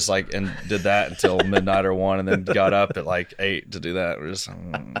XYZ and just like did that until midnight or 1, and then got up at like 8 to do that. We're just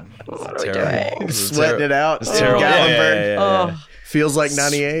terrible. Sweating it out. It's terrible. Yeah. Feels like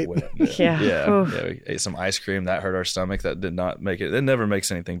 98. Yeah. We ate some ice cream that hurt our stomach. That did not make it. It never makes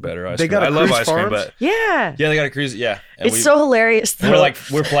anything better. Ice they cream. got I love ice cream, but yeah, they got a cruise. Yeah, and it's so hilarious. Though.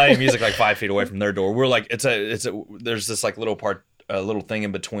 We're playing music like 5 feet away from their door. We're like there's this like little part. A little thing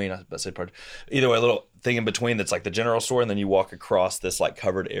in between. Either way, a little thing in between that's like the general store, and then you walk across this like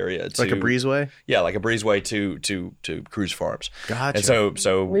covered area. It's like a breezeway. Yeah, like a breezeway to Cruise Farms. Gotcha. And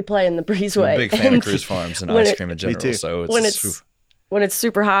so we play in the breezeway. I'm a big fan of Cruise Farms and ice cream in general. Me too. So when it's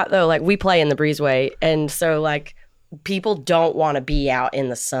super hot though, like we play in the breezeway, and so like people don't want to be out in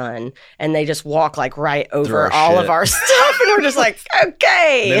the sun, and they just walk like right over all of our stuff, and we're just like,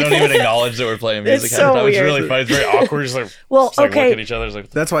 okay. They don't even acknowledge that we're playing music. It's so weird. It's really funny. It's very awkward. Just like, look at each other.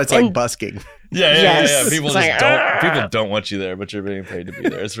 Like, that's why it's like busking. Yes. People It's just like, people don't want you there, but you're being paid to be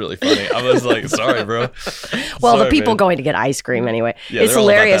there. It's really funny. I was like, sorry, bro. Well, Sorry, the people man. going to get ice cream anyway. Yeah, It's they're all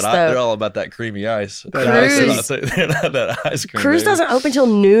about hilarious that, They're though. all about that creamy ice. That Cruise- They're not that ice cream. Cruise baby. doesn't open till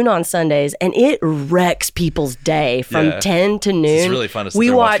noon on Sundays, and it wrecks people's day from Yeah. 10 to noon. It's really fun to sit we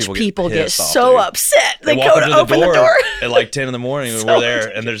there and watch watch people people get get pissed off, so dude. upset. They walk go up to open the door. at like 10 in the morning. And So we're there,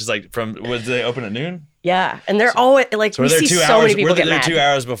 and they're just like was they open at noon? Yeah, and they're always like So we we're there see 2 so hours. many people We're get there mad. 2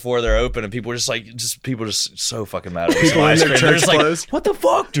 hours before they're open, and people are just so fucking mad at us. People in their They're church just like, clothes. what the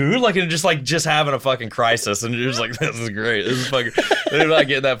fuck, dude? Like, and just having a fucking crisis, and you're just like, this is great. This is fucking. They're not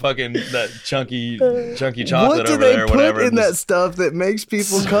getting that chunky chocolate What do over they there, or put whatever. in that Just stuff that makes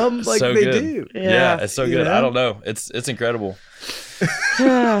people come like so they good. do? Yeah, it's so You good. know? I don't know. It's incredible.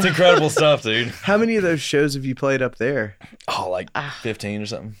 It's incredible stuff, dude. How many of those shows have you played up there? Oh, like 15 or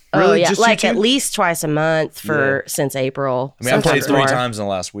something. Oh Really? yeah, Just you like two? at least twice a month for since April. I mean, I played sometimes 3 more. times in the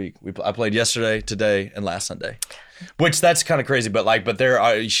last week. I played yesterday, today, and last Sunday. Which that's kind of crazy, but there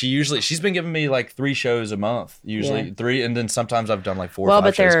are she's been giving me like 3 shows a month, usually Yeah. 3, and then sometimes I've done like 4 Well, or 5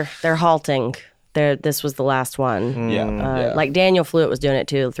 but shows. they're halting. This was the last one. Yeah. Like Daniel Fluitt was doing it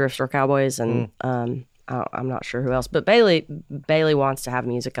too, the Thrift Store Cowboys, and I'm not sure who else. But Bailey wants to have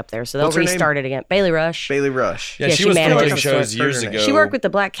music up there, so they'll What's her name? restart it again. Bailey Rush. Bailey Rush. Yeah, Yeah, she she was manages promoting the shows store. years She ago. She worked with the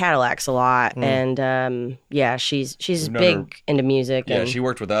Black Cadillacs a lot, and yeah, she's known big her- into music. Yeah, and she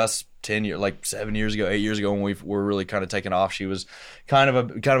worked with us 10 years, like 7 years ago, 8 years ago, when we were really kind of taking off. She was kind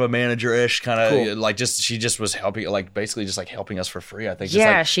of a manager-ish, kind of Cool. like she just was helping, like basically just like helping us for free. I think. Just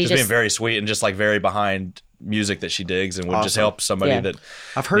Yeah, like, she being just- very sweet and just like very behind music that she digs and would just Awesome. help somebody Yeah. that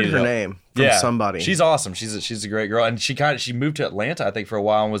I've heard needed her help. name from somebody. She's awesome. She's a great girl, and she moved to Atlanta, I think, for a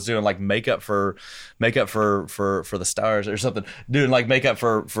while and was doing like makeup for the stars or something, doing like makeup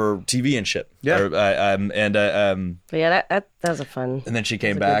for TV and shit. Yeah. But yeah, that was a fun. And then she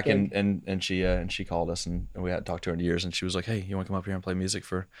came That's a back good and she called us and we hadn't talked to her in years, and she was like, "Hey, you want to come up here and play music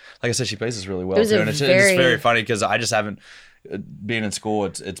for?" Like I said, she plays this really well It was too, a and it's very- very funny because I just haven't. Being in school,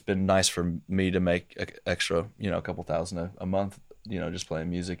 it's been nice for me to make extra, a couple thousand a month, just playing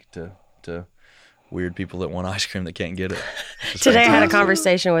music to weird people that want ice cream that can't get it. It's Today I had a fantastic.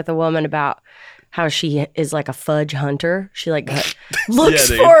 conversation with a woman about how she is like a fudge hunter. She like looks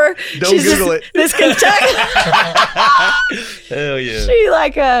dude. for. Don't she's Google just- it. This Kentucky. Hell yeah! She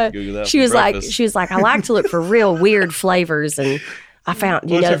like Google that she for was like breakfast. she was like I like to look for real weird flavors, and I found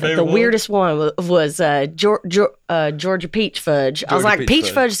What's your the favorite one? weirdest one was Georgia Peach Fudge. I was Georgia like, Peach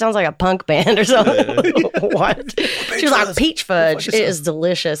Peach Fudge sounds like a punk band or something. What? She was like, Fuzz. Peach Fudge. Fuck It is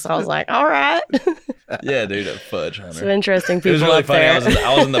delicious. I was like, all right. Yeah, dude, a fudge hunter. Some interesting It people was really up funny. there.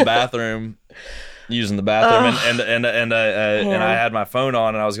 I was in the bathroom, using the bathroom, and I had my phone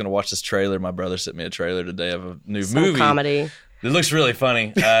on, and I was going to watch this trailer. My brother sent me a trailer today of a new Some movie. comedy. It looks really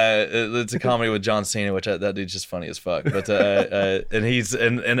funny. It's a comedy with John Cena, which that dude's just funny as fuck. But and he's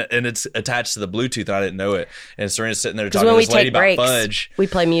and it's attached to the Bluetooth, and I didn't know it. And Serena's sitting there Because talking when to we this lady take about breaks, fudge. we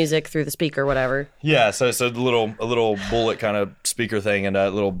play music through the speaker, whatever. Yeah, so a little bullet kind of speaker thing and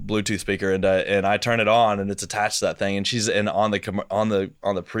a little Bluetooth speaker, and I turn it on, and it's attached to that thing, and she's on the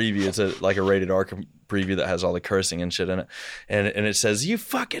preview. It's like a rated R preview that has all the cursing and shit in it, and it says "you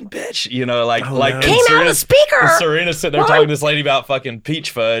fucking bitch," like no. and Came out of the speaker! and Serena's sitting there What? talking to this lady about fucking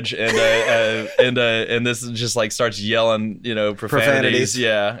peach fudge, and this just like starts yelling profanities.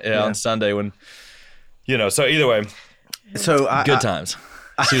 Yeah, on Sunday when so either way, So good times.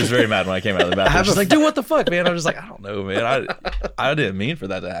 She was very mad when I came out of the bathroom. She's like, dude, what the fuck, man? I was just like, I don't know, man. I didn't mean for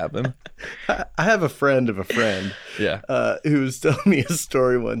that to happen. I have a friend of a friend Yeah. who was telling me a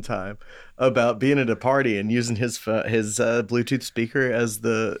story one time about being at a party and using his Bluetooth speaker as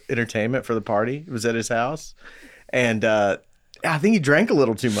the entertainment for the party. It was at his house. And I think he drank a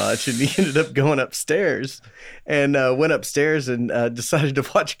little too much, and he ended up going upstairs and went upstairs and decided to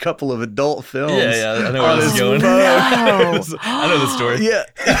watch a couple of adult films. Yeah, I know where on this is his going. phone. I know the story. Yeah.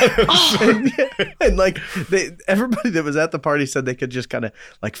 and like everybody that was at the party said they could just kind of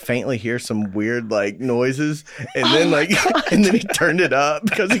like faintly hear some weird like noises, and then and then he turned it up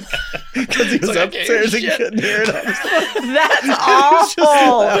because he was like, I can't hear upstairs and shit. couldn't hear it. I That's was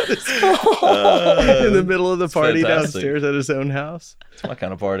awful. like, in the middle of the party fantastic. downstairs at his own house. It's my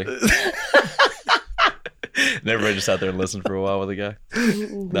kind of party. And everybody just sat there and listened for a while with the guy.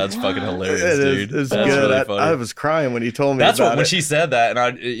 That's fucking hilarious, dude. It's That's good. really funny. I was crying when he told me. That's about when it. she said that,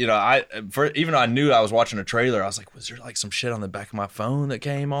 and even though I knew I was watching a trailer, I was like, was there like some shit on the back of my phone that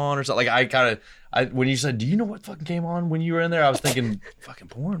came on or something? Like when you said, do you know what fucking came on when you were in there? I was thinking fucking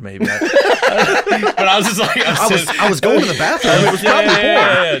porn, maybe. But I was just like, I was going to the bathroom. It was probably porn.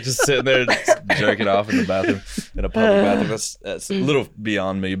 yeah, just sitting there just jerking off in the bathroom, in a public bathroom. That's a little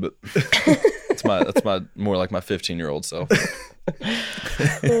beyond me, but my more like my 15-year-old self.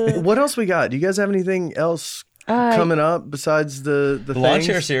 What else we got? Do you guys have anything else coming up besides the lawn things?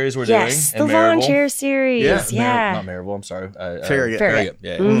 chair series we're Yes, doing. the in lawn Maryville. chair series. Yeah. Not Maryville. I'm sorry. Farragut.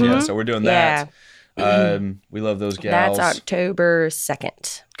 Yeah, Mm-hmm. yeah. So we're doing that. We love those gals. That's October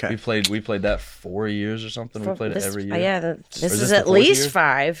 2nd. Okay. We played that 4 years or something. We played it every year. This this is the at fourth least year?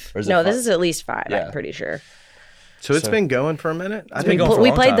 5. Or is it No, this five? is at least 5. Yeah. I'm pretty sure. So it's been going for a minute. I been think going for a We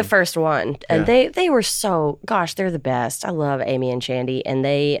long played the time. first one, and they were so, gosh, they're the best. I love Amy and Shandy, and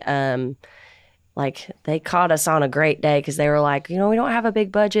they caught us on a great day because they were like, we don't have a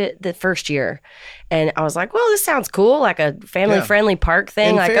big budget the first year, and I was like, well, this sounds cool, like a family friendly park thing.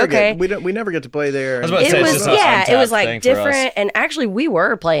 in Like, Farragut, okay, we never get to play there. I was about to it say, it's was just an it was untapped like thing for us. different, and actually we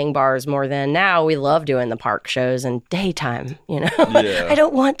were playing bars more than now. We love doing the park shows and daytime. Yeah. I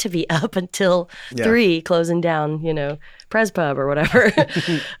don't want to be up until 3 closing down. Pres Pub or whatever.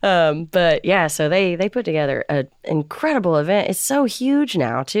 But yeah, so they put together an incredible event. It's so huge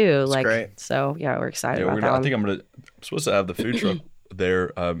now too. Like, great. So yeah, we're excited Yeah, about that. I think I'm supposed to have the food truck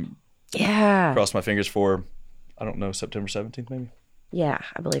there. Yeah, Cross my fingers for, I don't know, September 17th maybe. yeah,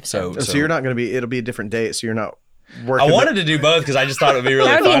 I believe so. So you're not going to be. It'll be a different date. So you're not working. I wanted to do both because I just thought it would be really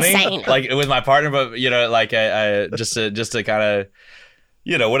That would be funny, insane. like with my partner. But like I just to kind of.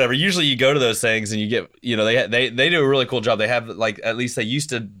 Whatever. Usually you go to those things and you get, they do a really cool job. They have at least they used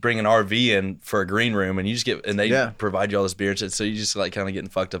to bring an RV in for a green room, and you just get, and they provide you all this beer and shit. So you just kind of getting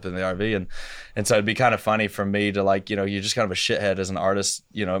fucked up in the RV, and so it'd be kind of funny for me to you're just kind of a shithead as an artist.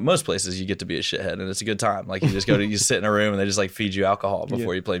 In most places you get to be a shithead, and it's a good time. Like you just you sit in a room and they just feed you alcohol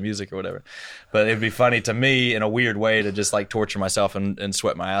before you play music or whatever. But it'd be funny to me in a weird way to just torture myself and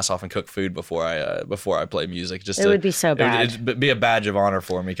sweat my ass off and cook food before I play music. It would be so bad. It'd be a badge of honor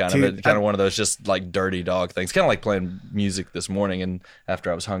for me, kind of one of those just dirty dog things, kind of like playing music this morning and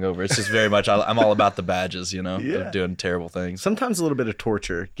after I was hungover. It's just very much I'm all about the badges, of doing terrible things. Sometimes a little bit of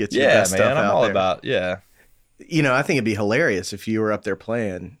torture gets you the best stuff I'm out all there. about I think it'd be hilarious if you were up there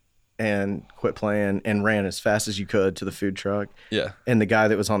playing and quit playing and ran as fast as you could to the food truck. Yeah. And the guy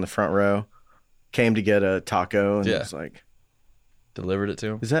that was on the front row came to get a taco and was like, delivered it to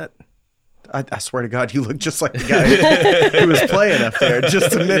him. "Is that?" I swear to God, you look just like the guy who was playing up there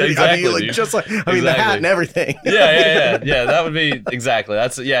just a minute. Yeah, I mean, you exactly, look just like, the hat and everything. Yeah. That would be exactly.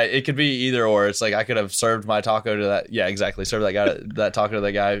 It could be either or. It's like I could have served my taco to that. Yeah, exactly. Served that taco to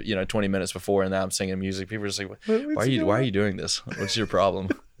that guy, 20 minutes before, and now I'm singing music. People are just like, why are you doing this? What's your problem?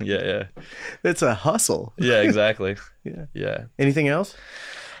 Yeah. It's a hustle. Yeah, exactly. Yeah. Anything else?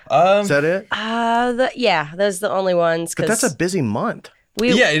 Is that it? Those are the only ones. But that's a busy month.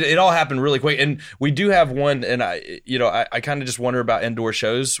 It all happened really quick, and we do have one. And I kind of just wonder about indoor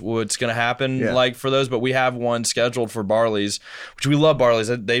shows, what's going to happen for those. But we have one scheduled for Barley's, which we love Barley's.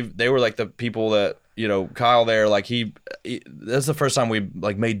 They were the people that Kyle there. That's the first time we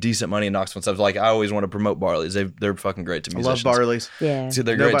made decent money in Knoxville and stuff. I always want to promote Barley's. They're fucking great to musicians. I love Barley's. Yeah, so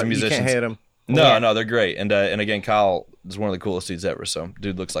they're great to musicians. You can't hate them. No, they're great. And again, Kyle is one of the coolest dudes ever. So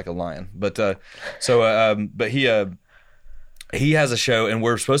dude looks like a lion. But he has a show, and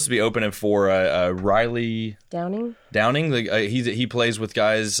we're supposed to be opening for Riley Downing. He plays with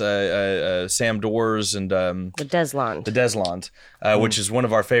guys Sam Doors and The Deslond, which is one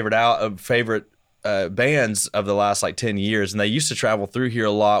of our favorite bands of the last 10 years, and they used to travel through here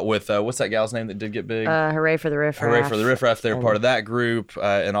a lot with what's that gal's name that did get big? Hooray for the Riff Raff. Hooray for the Riff Raff. They're part of that group,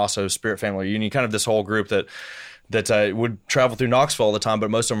 and also Spirit Family Reunion. Kind of this whole group that would travel through Knoxville all the time,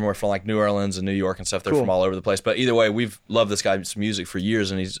 but most of them were from New Orleans and New York and stuff. They're from all over the place. But either way, we've loved this guy's music for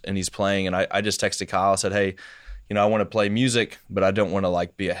years, and he's playing. And I just texted Kyle. I said, hey, I want to play music, but I don't want to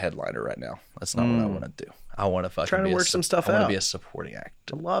be a headliner right now. That's not what I want to do. I want to fucking trying to work some stuff out. I want to be a supporting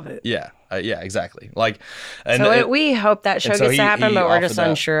actor. I love it. Yeah, exactly. We hope that show gets to happen, but we're just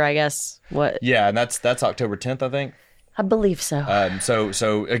unsure, I guess. What? Yeah, and that's October 10th, I think. I believe so.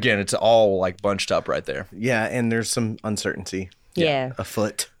 So again, it's all bunched up right there. Yeah, and there's some uncertainty. Yeah.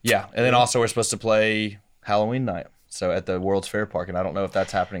 Afoot. Yeah, and then also we're supposed to play Halloween night. So at the World's Fair Park, and I don't know if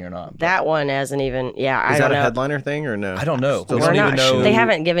that's happening or not. That one hasn't even. Yeah, I don't know. Is that a know. headliner thing or no? I don't know. Still We don't even know. They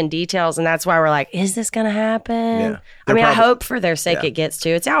haven't given details, and that's why we're like, is this going to happen? Yeah. I mean, I hope for their sake it gets to.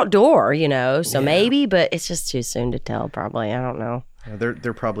 It's outdoor, so maybe, but it's just too soon to tell. Probably, I don't know. Yeah,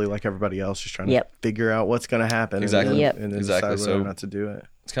 they're probably like everybody else, just trying to figure out what's going to happen. Exactly. And then decide whether or not to do it.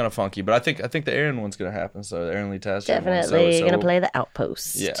 It's kind of funky, but I think the Aaron one's going to happen. So the Aaron Lee Taz definitely going to play the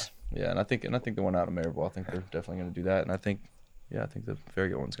Outpost. Yeah, and I think the one out of Maryville, I think they're definitely going to do that, and I think the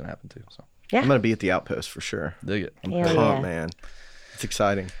Farragut one's going to happen too. So yeah, I'm going to be at the Outpost for sure. dig it. I'm pumped, man. It's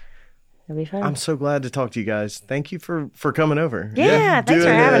exciting. It'll be fun. I'm so glad to talk to you guys. Thank you for coming over. Yeah, thanks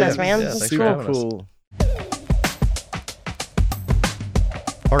for having us, man. Yeah, That's thanks for cool. having us. Cool.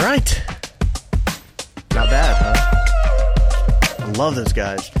 All right. Not bad, huh? I love those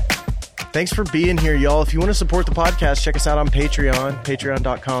guys. Thanks for being here, y'all. If you want to support the podcast, check us out on Patreon,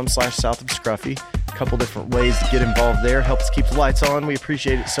 patreon.com/South of Scruffy. A couple different ways to get involved there. Help us keep the lights on. We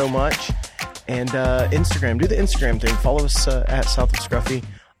appreciate it so much. And Instagram. Do the Instagram thing. Follow us at South of Scruffy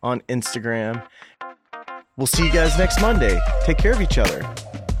on Instagram. We'll see you guys next Monday. Take care of each other.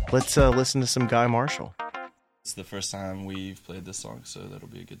 Let's listen to some Guy Marshall. It's the first time we've played this song, so that'll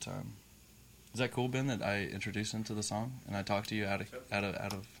be a good time. Is that cool, Ben, that I introduced him to the song and I talked to you out of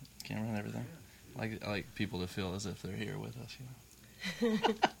camera and everything? I like people to feel as if they're here with us, you know.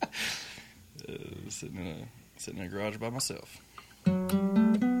 Sitting in a garage by myself.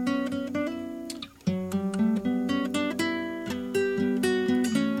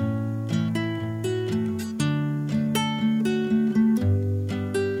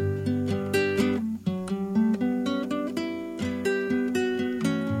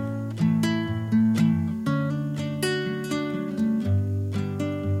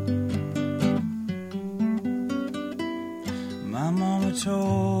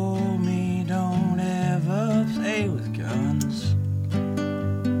 Told me don't ever play with guns.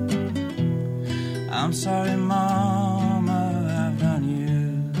 I'm sorry, Mama, I've done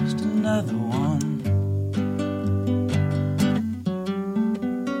used another one.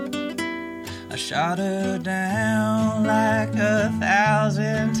 I shot her down like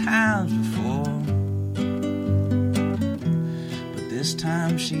 1,000 times before, but this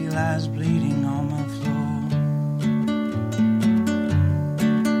time she lies bleeding on my floor.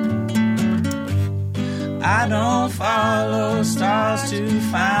 I don't follow stars to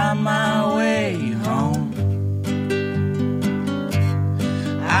find my way home.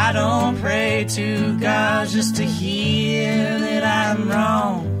 I don't pray to God just to hear that I'm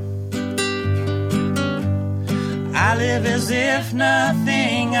wrong. I live as if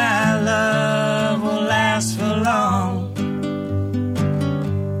nothing I love will last for long.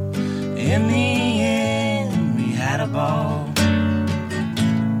 In the end, we had a ball.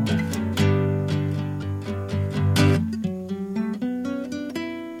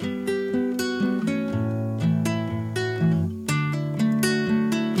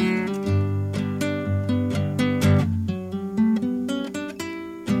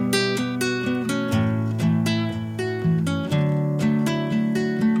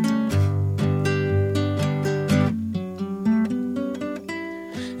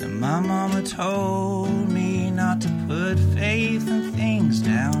 Told me not to put faith in things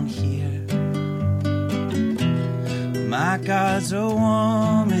down here. My God's a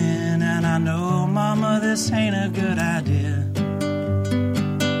woman, and I know, Mama, this ain't a good idea.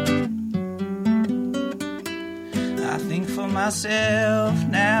 I think for myself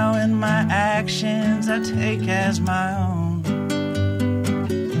now, and my actions I take as my own.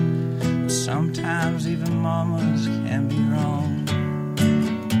 But sometimes even mamas can be wrong.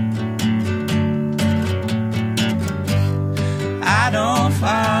 I don't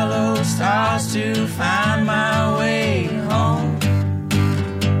follow stars to find my way home.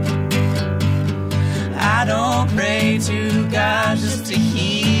 I don't pray to God just to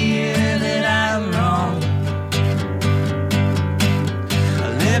hear that I'm wrong. I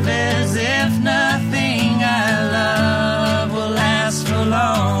live as if nothing I love will last for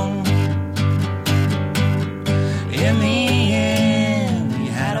long. In the end, we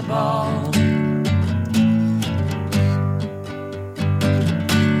had a ball.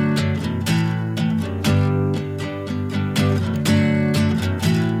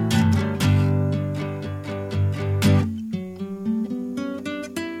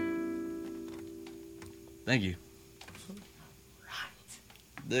 Thank you.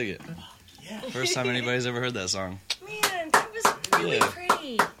 Dig it. Yeah. First time anybody's ever heard that song. Man, that was really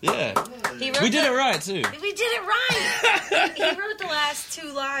pretty. Yeah. We did it right, too. We did it right. he wrote the last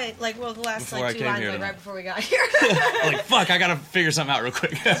two lines, the last Before I two came lines here right before we got here. Like, fuck, I gotta figure something out real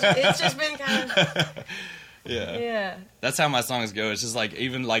quick. It's just been kind of... Yeah. That's how my songs go. It's just like,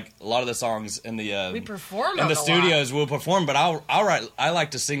 even like a lot of the songs in the we perform in the a studios lot. we'll perform, but I'll write. I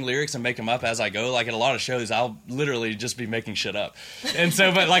like to sing lyrics and make them up as I go. Like at a lot of shows, I'll literally just be making shit up. And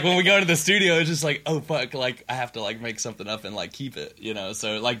so, but like when we go to the studio, it's just like, oh fuck, like I have to like make something up and like keep it, you know.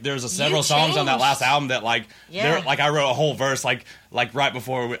 So like there's several songs on that last album that like like I wrote a whole verse like right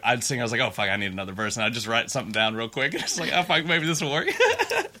before I'd sing, I was like, oh fuck, I need another verse, and I'd just write something down real quick. It's like, oh fuck, maybe this will work.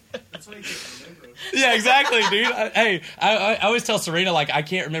 That's why you can't remember. Yeah, exactly, dude. I always tell Serena, like, I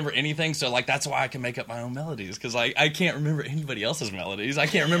can't remember anything, so, like, that's why I can make up my own melodies, because, like, I can't remember anybody else's melodies. I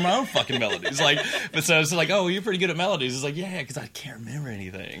can't remember my own fucking melodies. Like, but so it's like, oh, you're pretty good at melodies. It's like, yeah, because I can't remember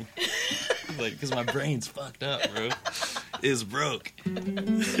anything. Like, because my brain's fucked up, bro. It's broke.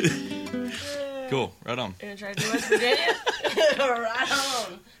 Cool. Right on. You gonna try to do West Virginia? Right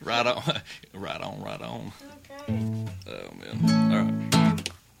on. Right on. Right on. Right on. Okay. Oh, man. All right.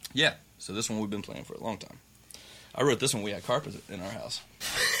 Yeah. So this one we've been playing for a long time. I wrote this one. We had carpet in our house.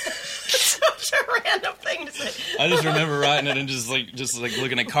 Such a random thing to say. I just remember writing it and just like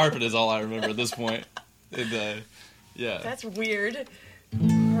looking at carpet is all I remember at this point. And, yeah. That's weird.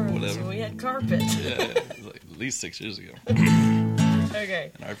 Whatever. So we had carpet. Yeah. It was like at least 6 years ago.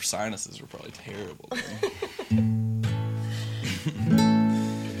 Okay. And our sinuses were probably terrible.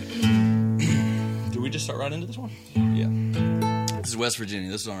 Did we just start right into this one? Yeah. This is West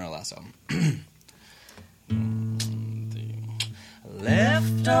Virginia. This is on our last album.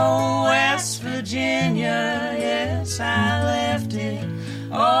 Left old West Virginia, yes, I left it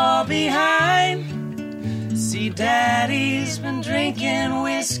all behind. See, Daddy's been drinking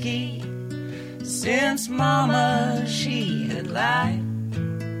whiskey since Mama, she had lied.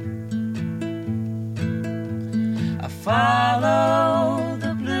 I followed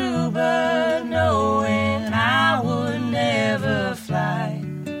the bluebird knowing I would never fly.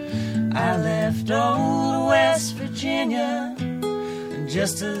 I left old West Virginia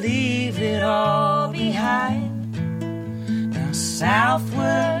just to leave it all behind. Now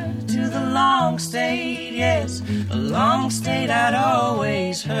southward to the long state, yes, a long state I'd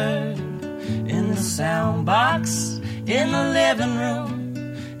always heard. In the sound box, in the living room,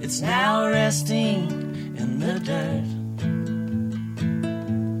 it's now resting in the dirt.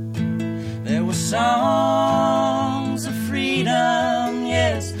 There were songs of freedom,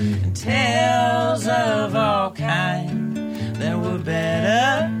 yes, and tales of all kinds. There were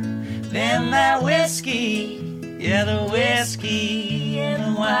better than that whiskey, yeah, the whiskey and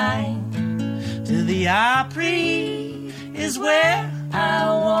the wine. To the Opry is where I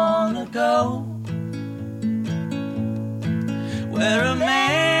wanna go, where a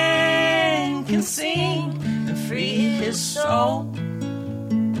man can sing and free his soul.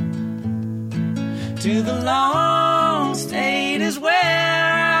 To the long state is where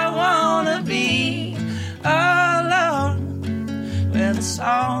I wanna be, oh Lord, where the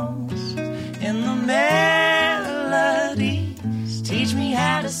songs and the melodies teach me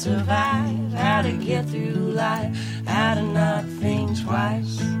how to survive, how to get through life, how to not think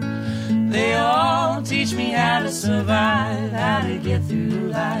twice. They all teach me how to survive, how to get through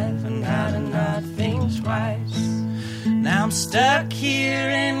life, and how to not think twice. Now I'm stuck here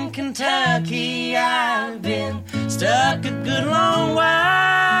in Kentucky. I've been stuck a good long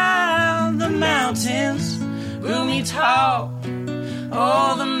while. The mountains grew me tall.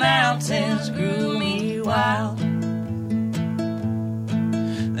 Oh, the mountains grew me wild.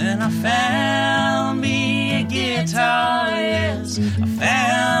 Then I found me a guitar, yes, I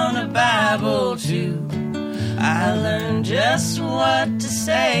found a Bible too. I learned just what to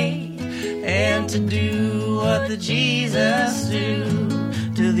say and to do what the Jesus do.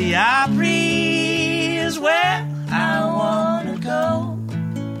 To the Opry is where I wanna go,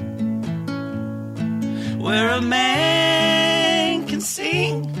 where a man can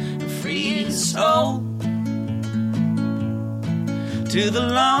sing and free his soul. To the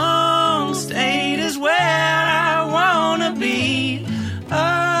long state is where I wanna be,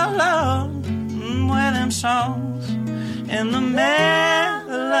 oh Lord, where them songs and the melodies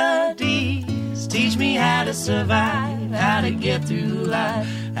teach me how to survive, how to get through life,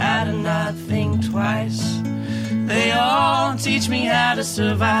 how to not think twice. They all teach me how to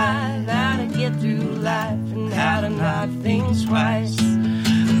survive, how to get through life, and how to not think twice.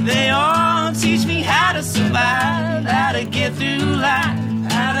 They all teach me how to survive, how to get through life,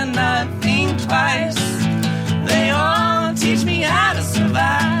 how to not think twice. They all teach me how to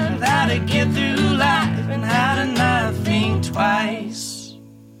survive, how to get through life, and how to not think twice.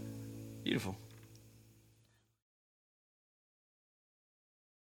 Beautiful.